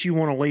anything that you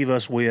want to leave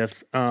us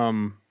with,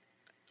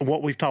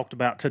 what we've talked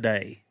about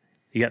today?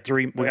 We got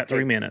 3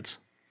 minutes.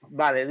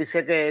 Vale,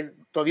 dice que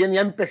todavía ni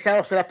ha empezado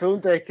a hacer las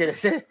preguntas que quiere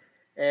hacer,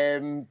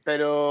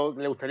 pero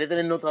le gustaría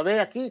tenerlo otra vez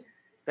aquí,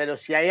 pero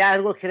si hay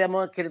algo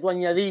que tú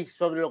añadir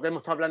sobre lo que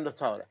hemos estado hablando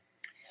hasta ahora.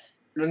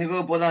 Lo único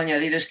que puedo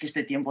añadir es que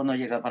este tiempo no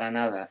llega para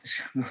nada.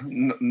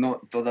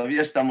 No,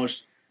 todavía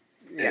estamos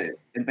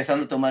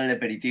empezando a tomar el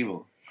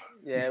aperitivo.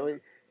 Yeah,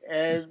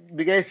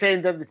 Miguel is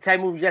saying that the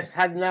time we've just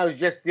had now is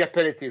just the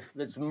aperitif.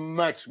 There's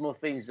much more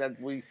things that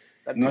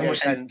no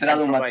hemos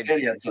entrado en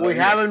materia todavía. We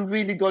haven't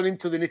really gone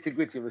into the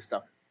nitty-gritty of the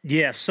stuff.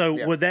 Yes, so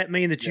would that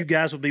mean that you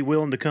guys would be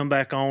willing to come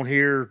back on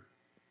here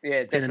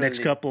in the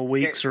next couple of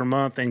weeks or a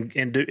month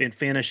and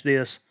finish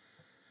this?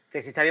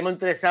 Que si estaríamos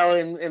interesados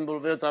en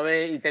volver otra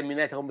vez y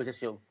terminar esta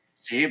conversación.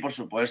 Sí, por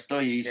supuesto,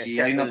 y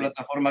si hay una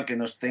plataforma que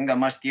nos tenga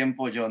más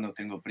tiempo, yo no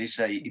tengo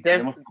prisa y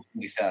podemos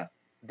profundizar.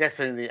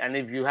 Definitely, and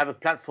if you have a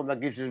platform that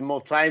gives us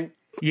more time,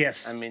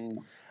 yes, I mean,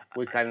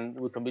 we can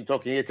be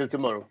talking here till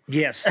tomorrow.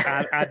 Yes,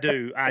 I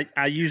do.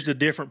 I used a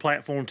different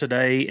platform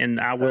today, and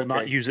I will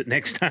not use it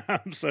next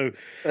time. So,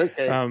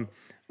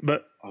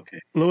 but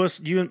Lewis,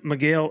 you and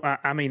Miguel,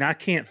 I mean, I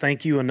can't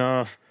thank you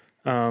enough.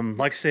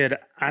 Like I said,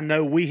 I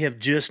know we have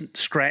just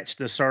scratched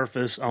the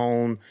surface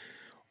on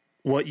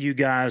what you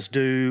guys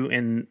do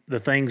and the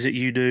things that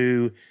you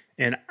do,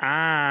 and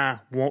I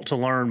want to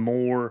learn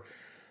more.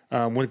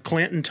 When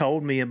Clinton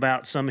told me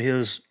about some of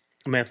his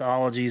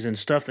methodologies and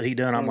stuff that he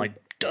done, I'm like,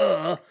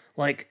 duh.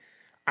 Like,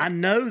 I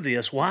know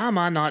this. Why am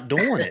I not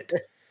doing it?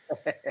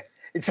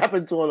 It's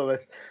happened to all of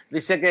us.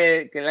 Dice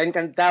que le ha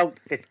encantado,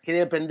 que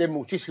quiere aprender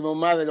muchísimo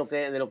más de lo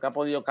que ha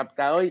podido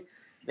captar hoy,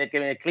 de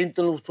que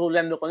Clinton estuvo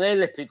hablando con él,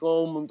 le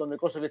explicó un montón de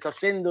cosas que está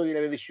haciendo y le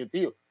había dicho,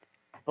 tío,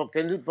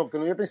 porque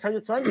no había pensado yo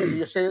estos años y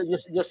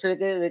yo sé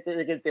de qué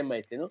el tema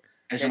 ¿no?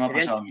 Eso me ha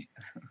pasado a mí.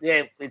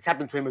 Yeah, it's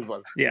happened to him as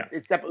well. Yeah.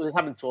 It's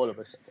happened to all of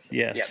us.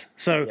 Yes. Yeah.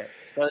 So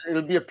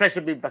it'll be a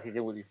pleasure being back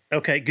again with you.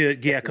 Okay,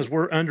 good. Yeah, because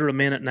we're under a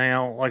minute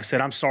now. Like I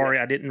said, I'm sorry.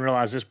 I didn't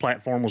realize this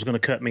platform was going to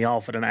cut me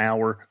off at an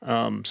hour.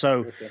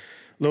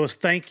 Louis,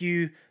 thank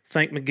you.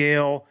 Thank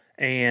Miguel.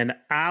 And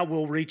I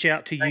will reach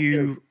out to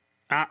you.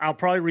 I'll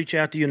probably reach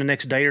out to you in the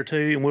next day or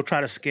two, and we'll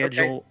try to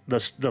schedule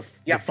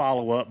the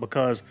follow-up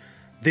because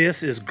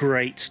this is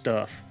great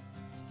stuff.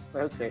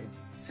 Okay.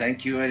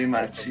 Thank you very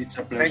much. It's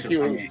a pleasure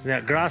for me.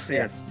 Yeah,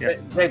 gracias.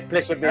 Great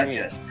pleasure being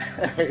here.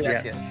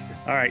 Gracias. Yes.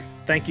 All right.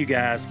 Thank you,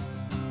 guys.